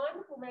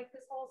 -1. We'll make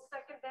this whole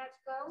second batch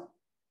go,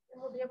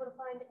 and we'll be able to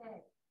find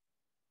A.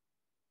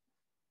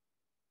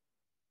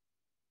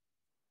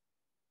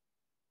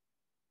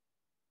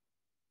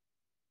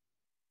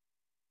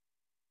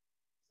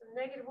 So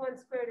 -1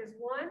 squared is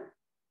 1,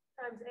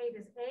 times 8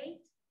 is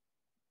 8.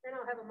 Then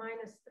I'll have a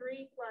minus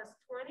 3 plus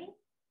 20.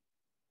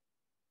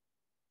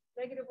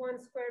 Negative 1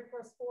 squared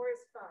plus 4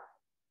 is 5.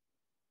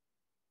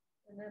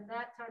 And then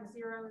that times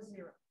 0 is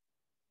 0.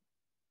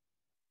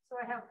 So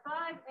I have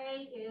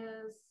 5a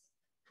is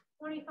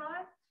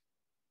 25.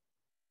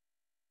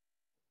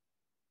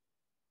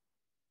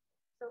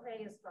 So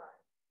a is 5.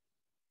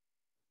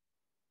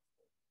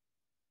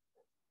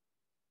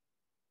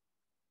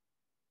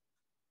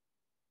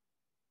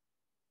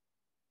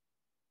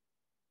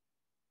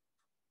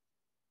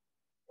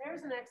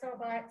 There's an x all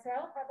by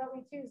itself. How about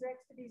we choose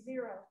x to be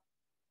 0?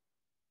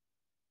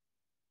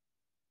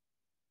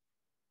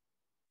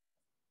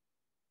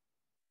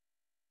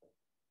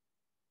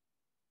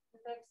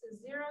 If x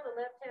is 0, the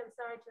left-hand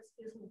side just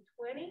gives me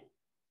 20.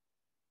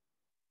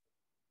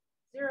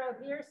 0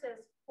 here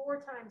says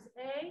 4 times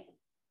a.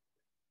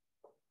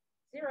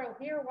 0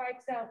 here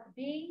wipes out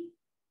b,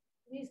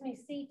 leaves me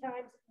c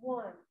times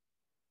 1.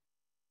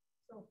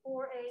 So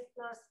 4a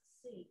plus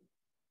c.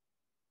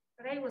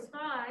 But a was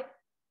 5.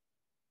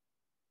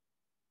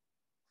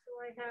 So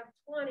I have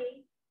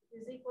 20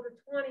 is equal to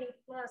 20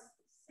 plus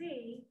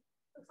c.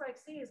 Looks like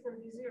c is going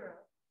to be 0.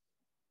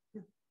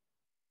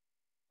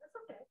 That's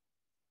okay.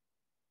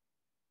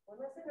 One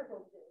less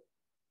interval to do.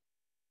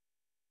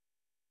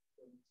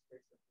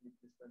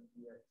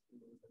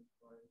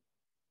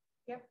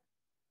 Yep.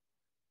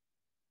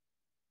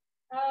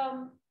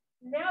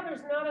 Now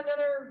there's not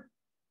another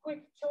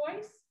quick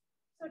choice.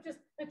 So just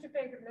put your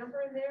favorite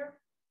number in there.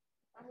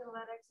 I'm going to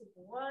let x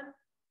equal 1.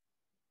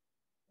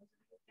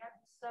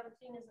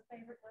 17 is a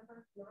favorite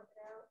number. Knock it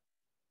out.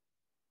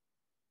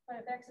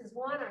 But if x is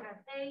 1, I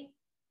have 8.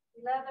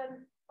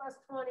 11 plus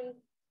 20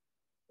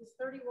 is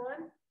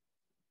 31.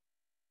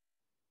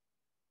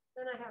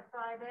 Then I have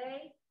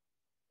 5a.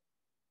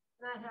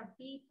 And I have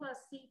b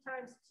plus c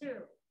times 2.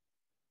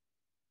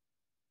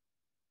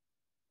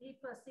 b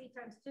plus c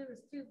times 2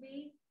 is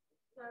 2b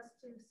plus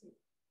 2c.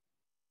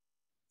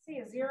 c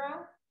is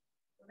 0.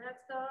 So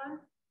that's gone.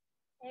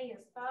 a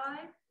is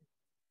 5.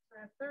 So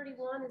I have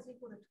 31 is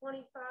equal to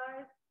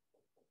 25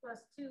 plus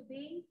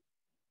 2b.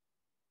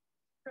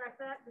 Subtract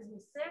that gives me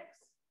 6.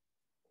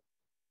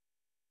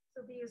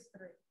 So b is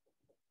 3.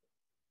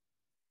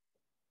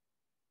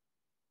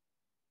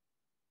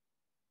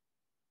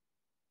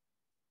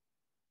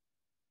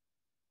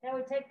 Now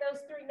we take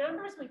those 3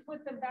 numbers, we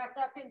put them back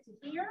up into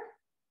here,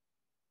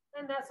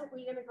 and that's what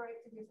we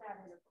integrate to get that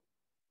interval.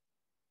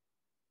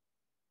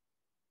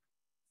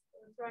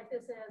 Let's write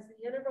this as the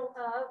integral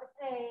of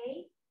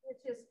a,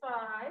 which is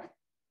 5,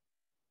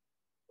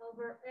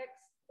 over x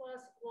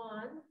plus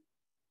 1,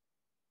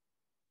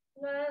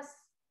 plus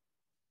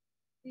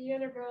the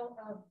integral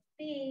of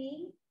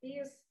b. b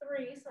is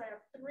 3, so I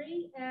have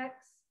 3x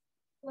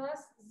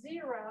plus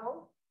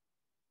 0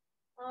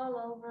 all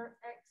over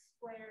x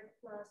squared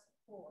plus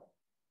 4.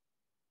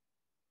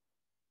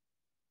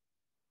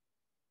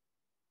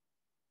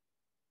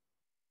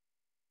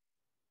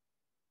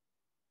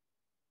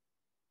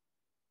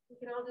 We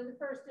can all do the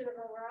first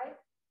integral, right?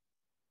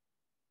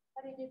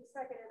 How do you do the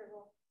second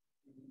integral?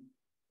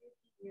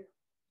 Du.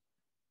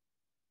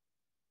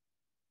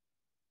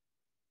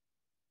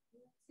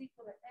 It's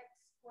equal to x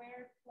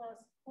squared plus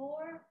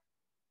 4.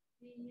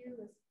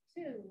 du is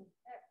 2x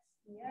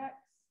dx.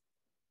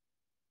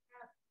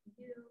 Half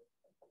du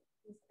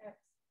is x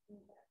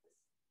dx.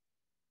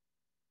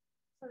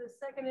 So the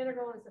second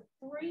integral is a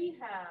 3/2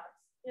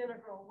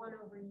 integral 1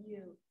 over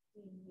u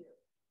du.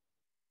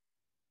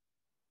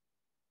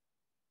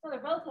 So they're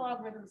both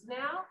logarithms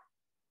now.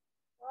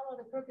 Follow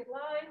the crooked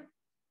line.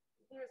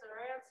 Here's our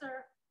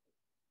answer.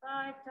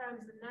 5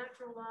 times the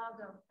natural log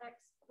of x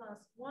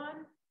plus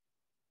 1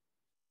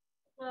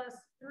 plus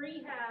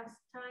 3/2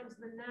 times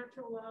the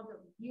natural log of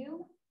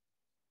u.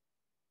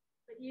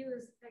 But u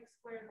is x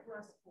squared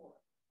plus 4.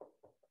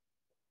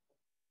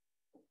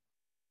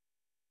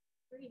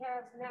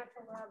 3/2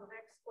 natural log of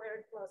x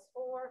squared plus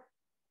 4.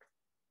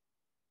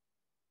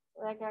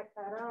 So that got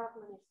cut off.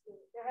 Let me scoot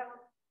it down.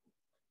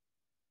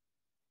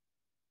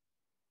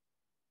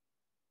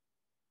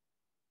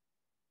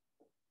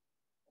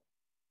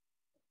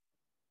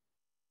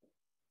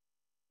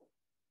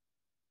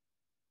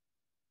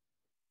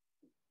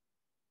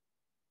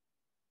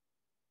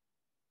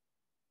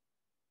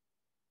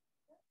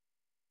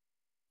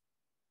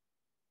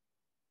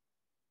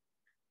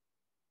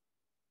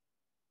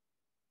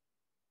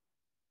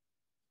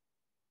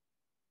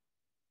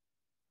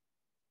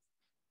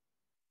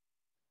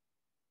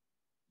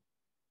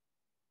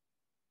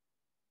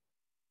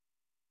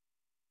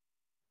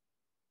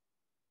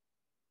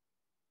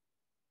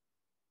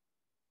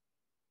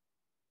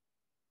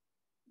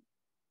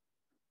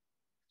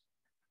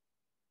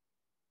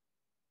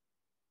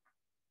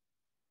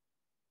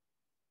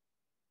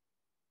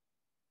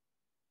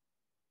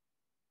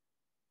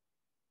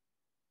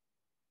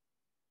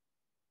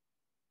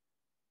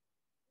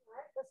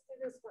 Let's do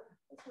this one.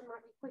 This one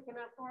might be quick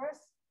enough for us.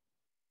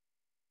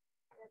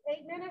 We have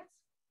 8 minutes.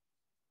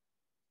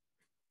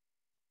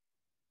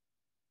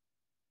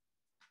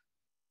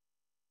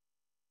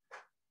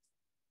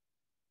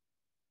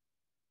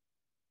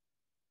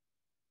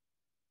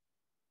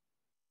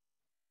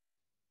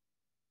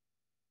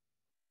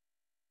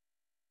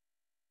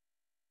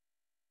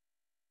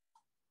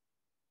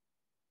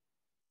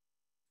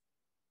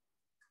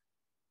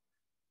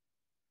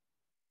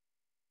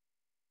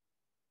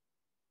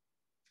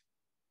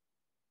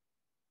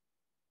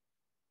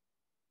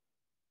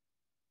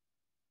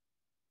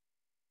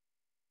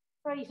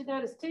 So you should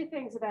notice two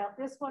things about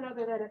this one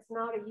other than it's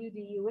not a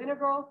UDU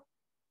integral.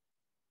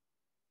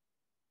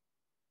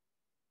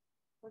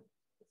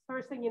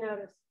 First thing you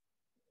notice.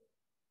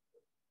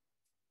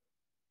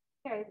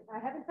 Okay, I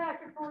haven't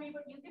factored for you,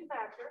 but you can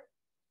factor.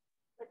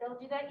 But don't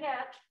do that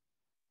yet.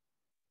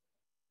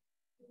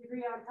 The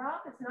degree on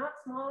top is not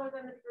smaller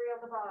than the degree on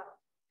the bottom.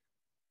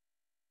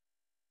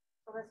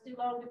 So let's do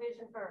long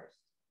division first.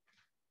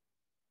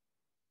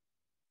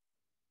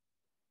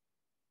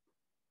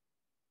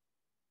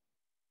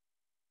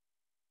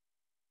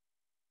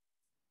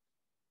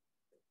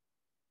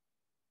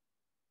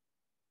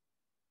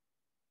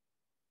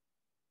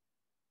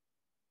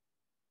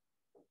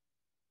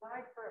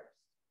 Divide first.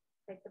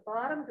 Take the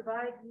bottom,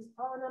 divide, use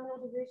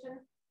polynomial division,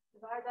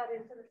 divide that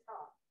into the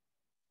top.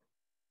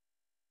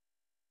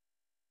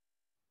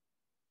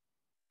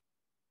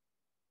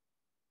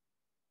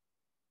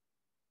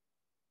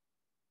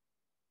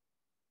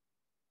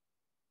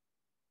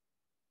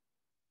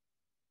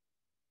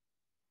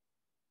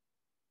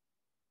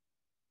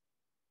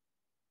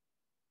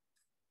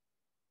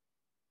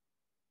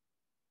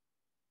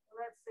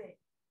 Let's see.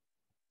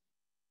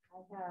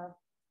 I have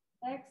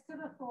x to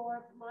the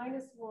fourth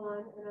minus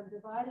 1, and I'm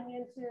dividing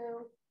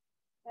into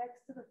x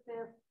to the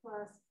fifth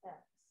plus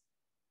x.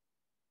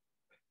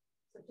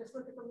 So just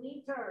look at the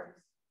lead terms.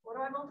 What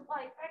do I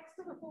multiply x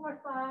to the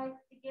fourth by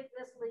to get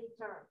this lead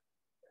term?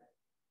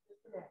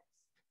 Just an x.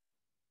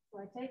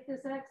 So I take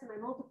this x and I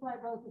multiply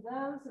both of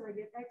those, and I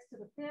get x to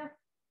the fifth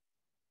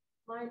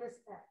minus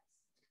x.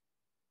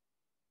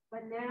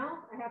 But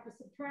now I have to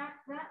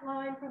subtract that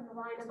line from the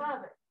line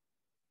above it.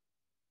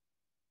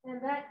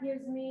 And that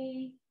gives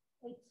me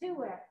a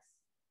 2x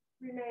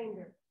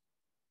remainder.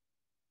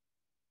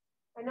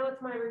 I know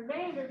it's my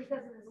remainder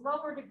because it is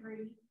lower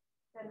degree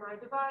than my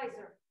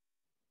divisor.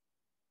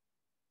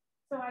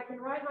 So I can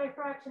write my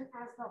fraction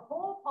as the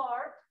whole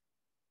part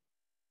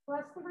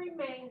plus the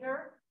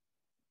remainder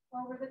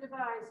over the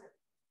divisor.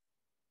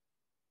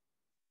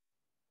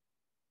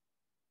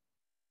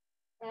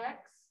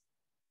 X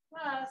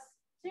plus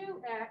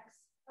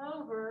 2x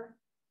over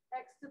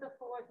x to the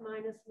fourth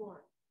minus 1.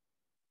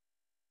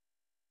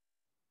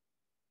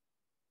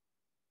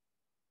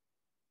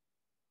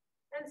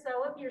 And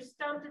so if you're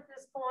stumped at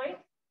this point,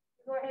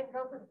 you go ahead and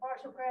go for the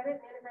partial credit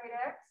and integrate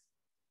x.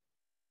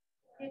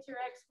 Get your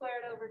x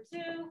squared over 2.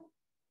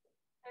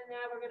 And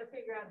now we're going to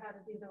figure out how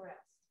to do the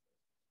rest.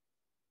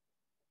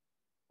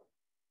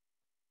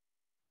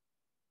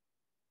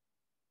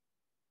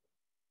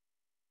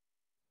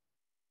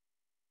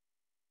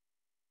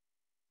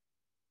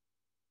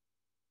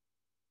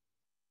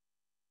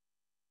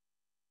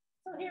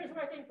 So here's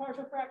where I think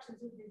partial fractions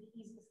would be the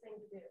easiest thing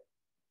to do.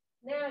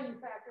 Now you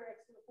factor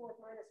x to the fourth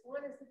minus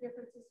 1 as the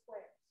difference of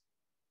squares.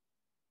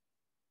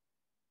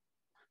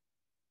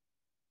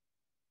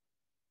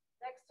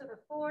 X to the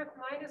fourth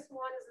minus 1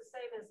 is the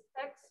same as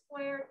x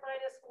squared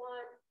minus 1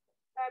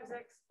 times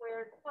x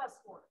squared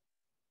plus 1.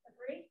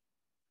 Agree?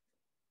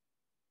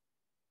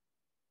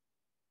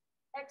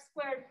 X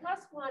squared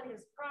plus 1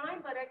 is prime,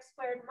 but x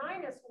squared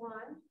minus 1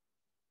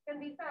 can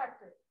be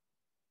factored.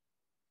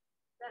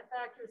 That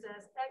factors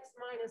as x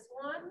minus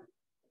 1,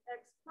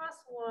 x plus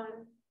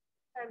 1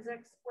 times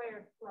x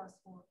squared plus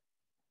 1.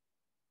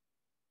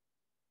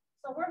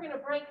 So we're going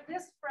to break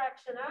this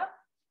fraction up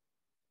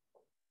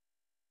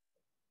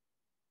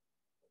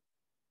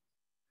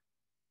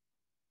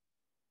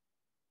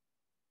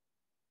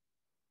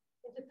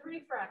into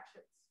 3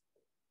 fractions.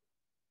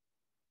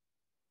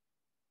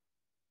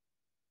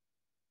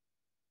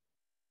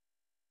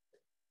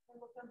 And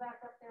we'll come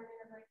back up there and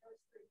integrate those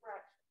 3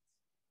 fractions.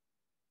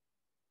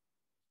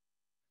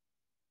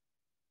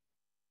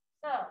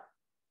 So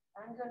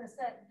I'm going to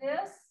set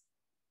this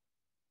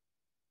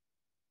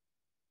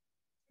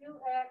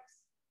 2x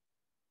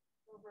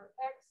over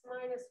x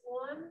minus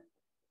 1,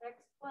 x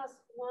plus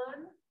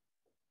 1,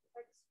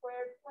 x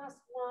squared plus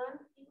 1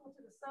 equal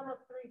to the sum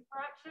of 3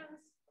 fractions.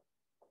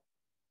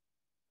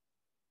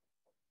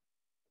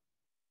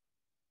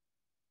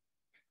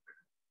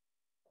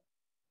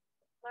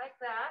 Like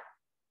that,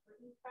 with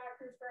these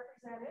factors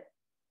represented.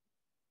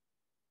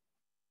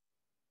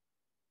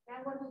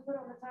 And what do we put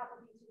on the top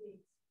of each of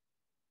these?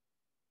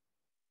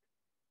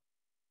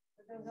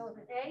 We're going to go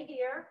with an A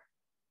here,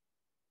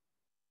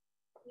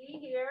 E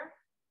here,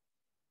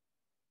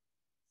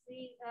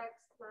 CX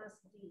plus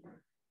D.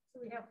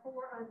 So we have 4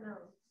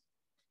 unknowns.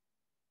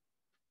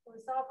 So we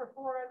solve for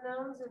 4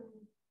 unknowns in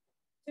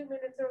 2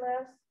 minutes or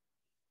less.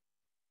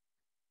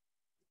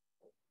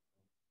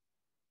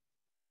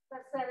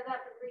 Let's set it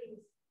up in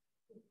these.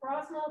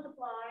 Cross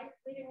multiply,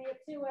 leaving me a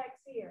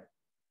 2x here.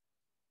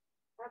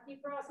 After you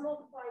cross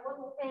multiply, what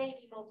will A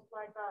be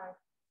multiplied by?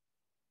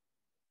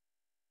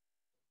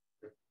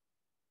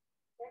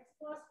 X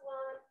plus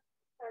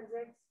 1 times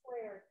x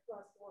squared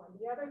plus 1.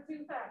 The other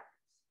 2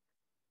 factors.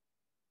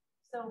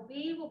 So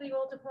B will be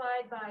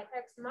multiplied by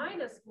x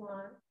minus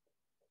 1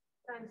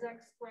 times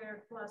x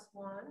squared plus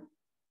 1.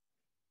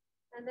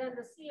 And then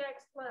the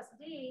CX plus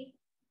D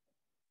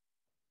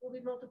will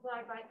be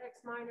multiplied by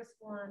x minus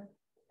 1,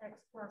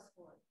 x plus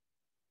 1.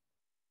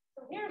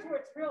 So here's where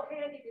it's real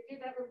handy to do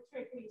that little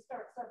trick when you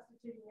start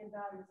substituting in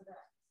values of x.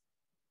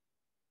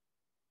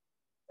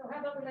 So how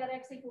about we let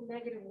x equal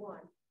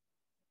 -1?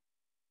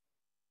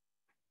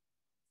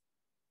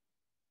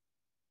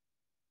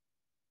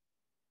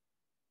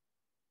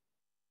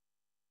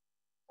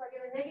 So I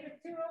get a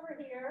 -2 over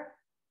here.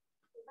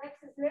 If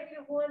x is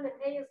 -1, then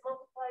a is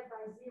multiplied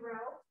by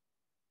 0.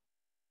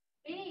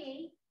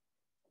 B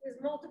is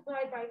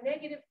multiplied by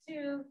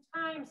 -2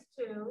 times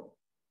 2.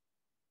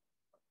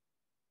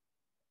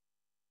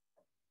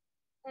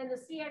 And the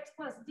cx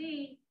plus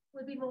d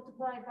would be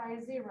multiplied by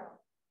 0.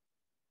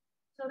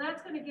 So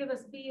that's going to give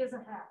us b as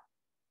a half.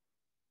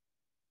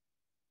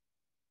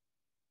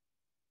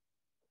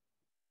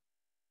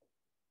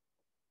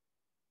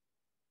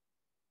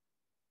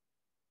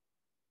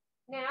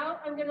 Now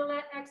I'm going to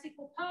let x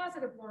equal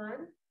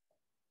 +1.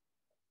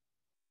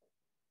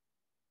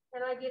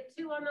 And I get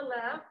 2 on the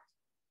left.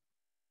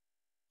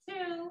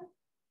 2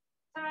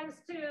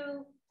 times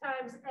 2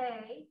 times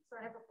a. So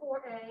I have a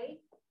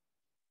 4a.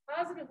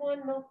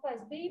 +1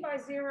 multiplies b by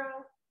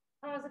 0.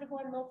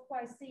 +1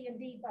 multiplies c and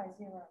d by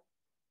 0.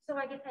 So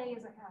I get a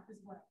as a half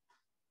as well.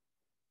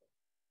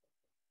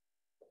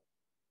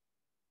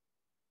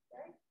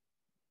 Okay.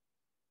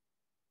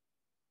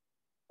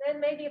 Then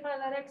maybe if I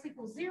let x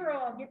equal 0,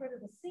 I'll get rid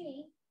of the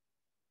c.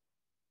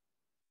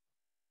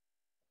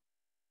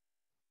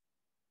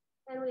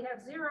 And we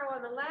have 0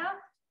 on the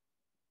left.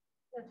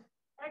 If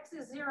x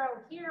is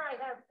 0 here, I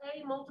have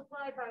a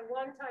multiplied by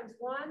 1 times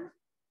 1.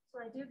 So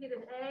I do get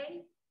an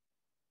a.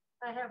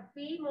 I have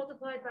b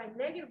multiplied by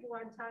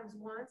 -1 times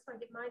 1. So I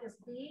get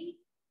 -b.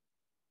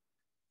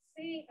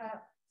 C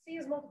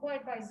is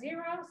multiplied by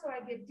 0. So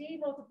I get d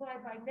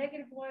multiplied by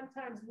 -1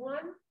 times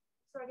 1.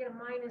 So I get a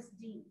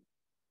 -d.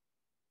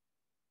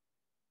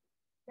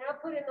 Now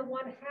put in the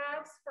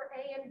 1/2 for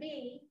a and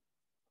b.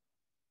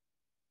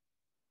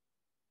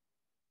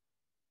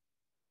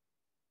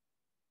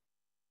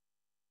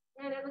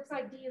 And it looks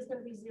like d is going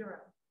to be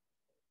 0.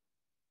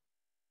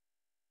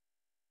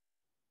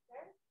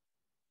 Okay.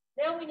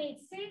 Now we need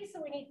c,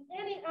 so we need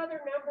any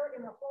other number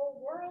in the whole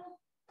world.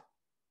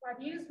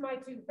 I've used my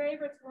two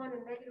favorites, 1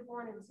 and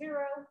 -1 and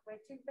 0. My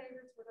two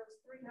favorites were those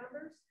three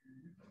numbers.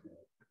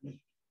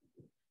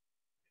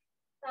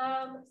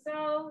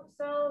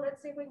 So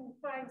let's see if we can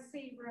find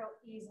c real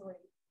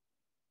easily.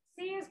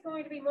 C is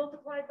going to be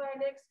multiplied by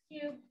an x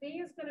cubed,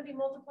 b is going to be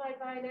multiplied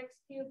by an x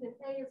cubed, and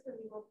a is going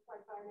to be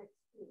multiplied by an x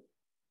cubed.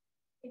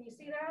 Can you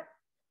see that?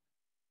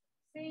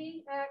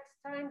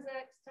 Cx times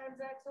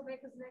x will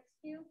make us an x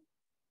cubed.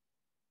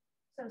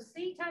 So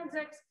c times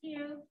x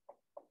cubed,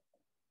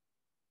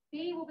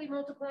 b will be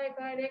multiplied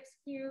by an x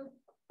cubed,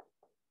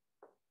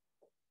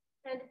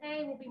 and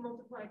a will be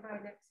multiplied by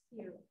an x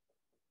cubed.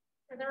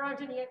 And there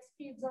aren't any x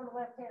cubes on the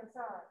left-hand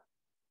side.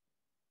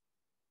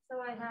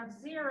 So I have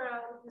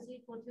 0 is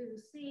equal to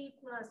c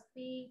plus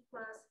b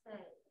plus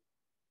a.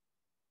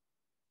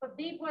 But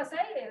b plus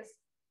a is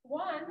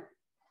 1.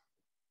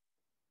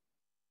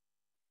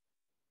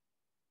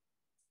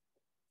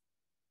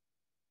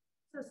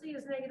 So c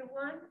is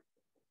 -1.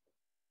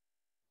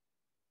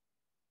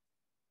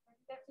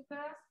 Is that too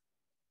fast?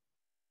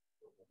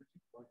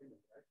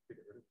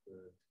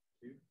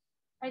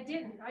 I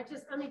didn't.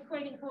 I'm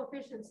equating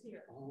coefficients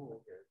here.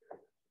 Oh, okay.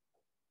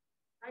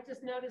 I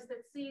just noticed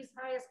that c's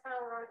highest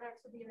power on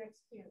x would be an x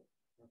cubed.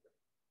 Okay.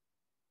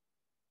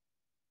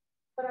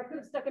 But I could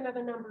have stuck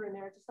another number in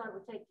there. I just thought it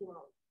would take too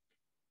long.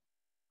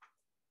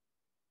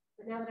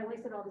 But now that I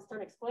wasted all this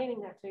time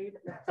explaining that to you.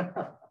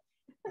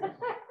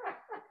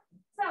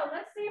 So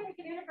let's see if we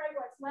can integrate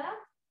what's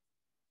left.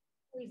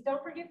 Please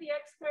don't forget the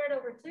x squared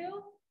over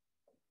 2.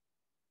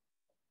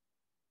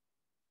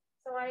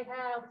 So I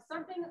have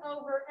something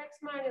over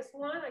x minus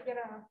 1. I get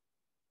a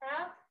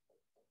half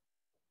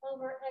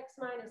over x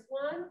minus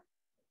 1.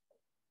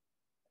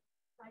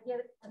 I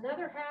get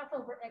another half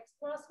over x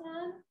plus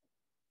 1.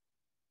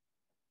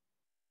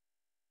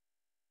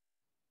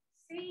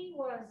 C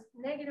was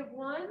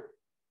 -1.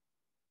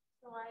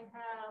 So I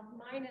have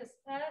minus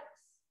x.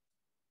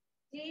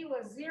 D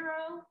was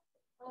 0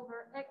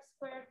 over x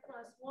squared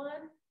plus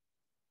 1.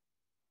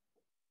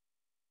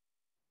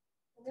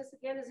 And this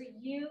again is a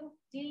u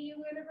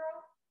du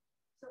integral.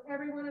 So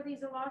every one of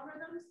these are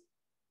logarithms,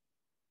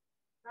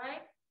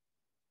 right?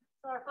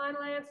 So our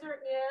final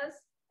answer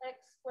is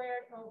x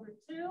squared over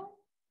 2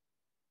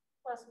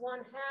 plus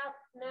 1/2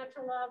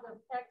 natural log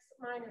of x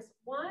minus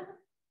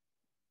 1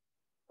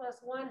 plus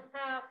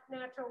 1/2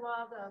 natural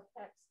log of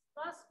x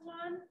plus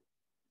 1.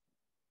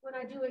 When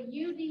I do a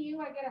u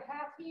du, I get a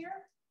half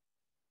here.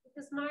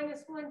 This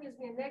minus 1 gives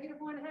me a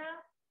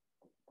 -1/2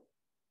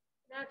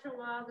 natural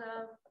log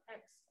of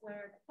x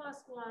squared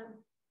plus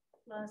 1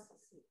 plus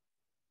c.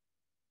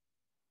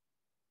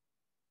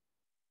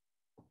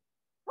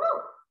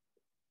 Woo!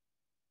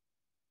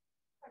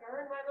 I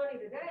earned my money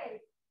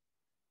today.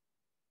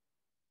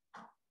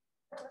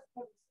 Let's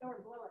go to the store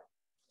and blow it.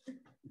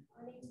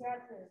 I need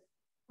cat food.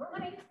 Mama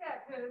needs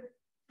cat food.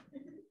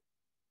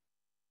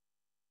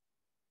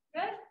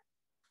 Good?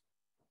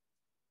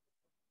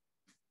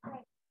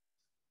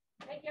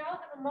 Hey. Thank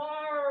y'all. Have a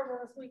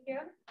marvelous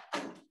weekend.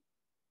 Oh,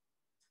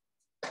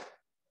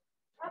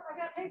 I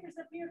got papers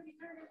up here. If you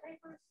turn in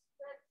papers,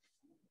 that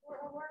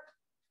will work.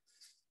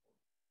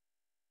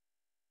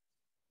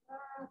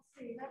 Let's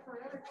see. That's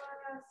my other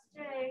class.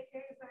 Jay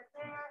is back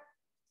there.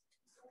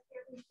 That's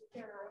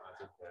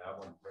okay. I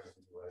want to bring it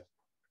away.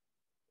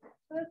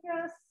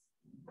 Focus.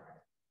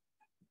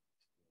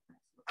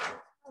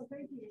 Oh,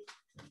 thank you.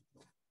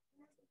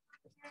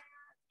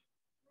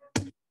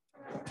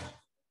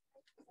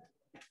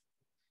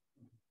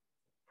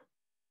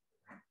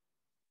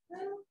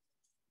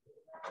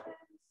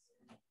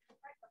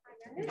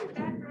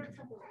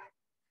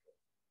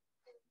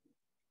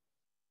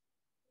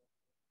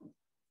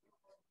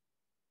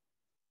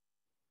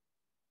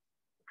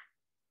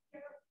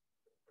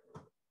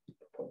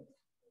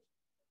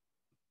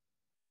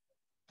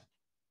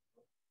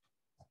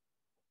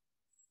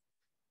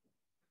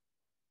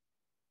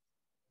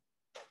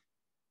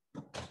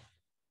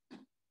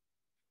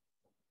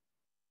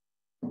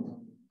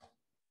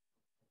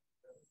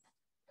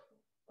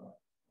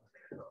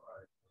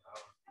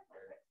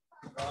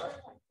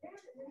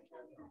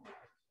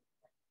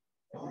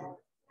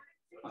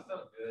 I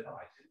felt good.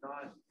 I did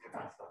not give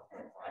myself so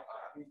I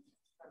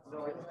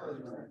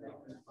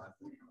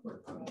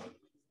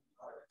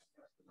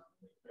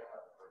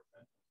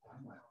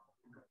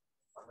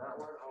on that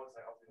one, I was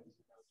like, I'll do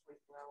this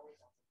flowers.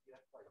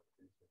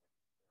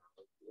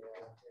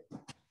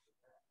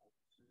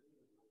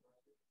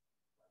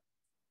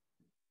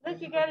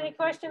 Luke, you got any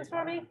questions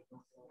for me?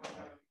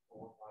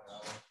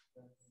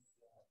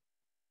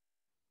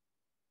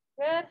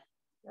 Good.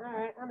 All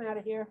right, I'm out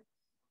of here.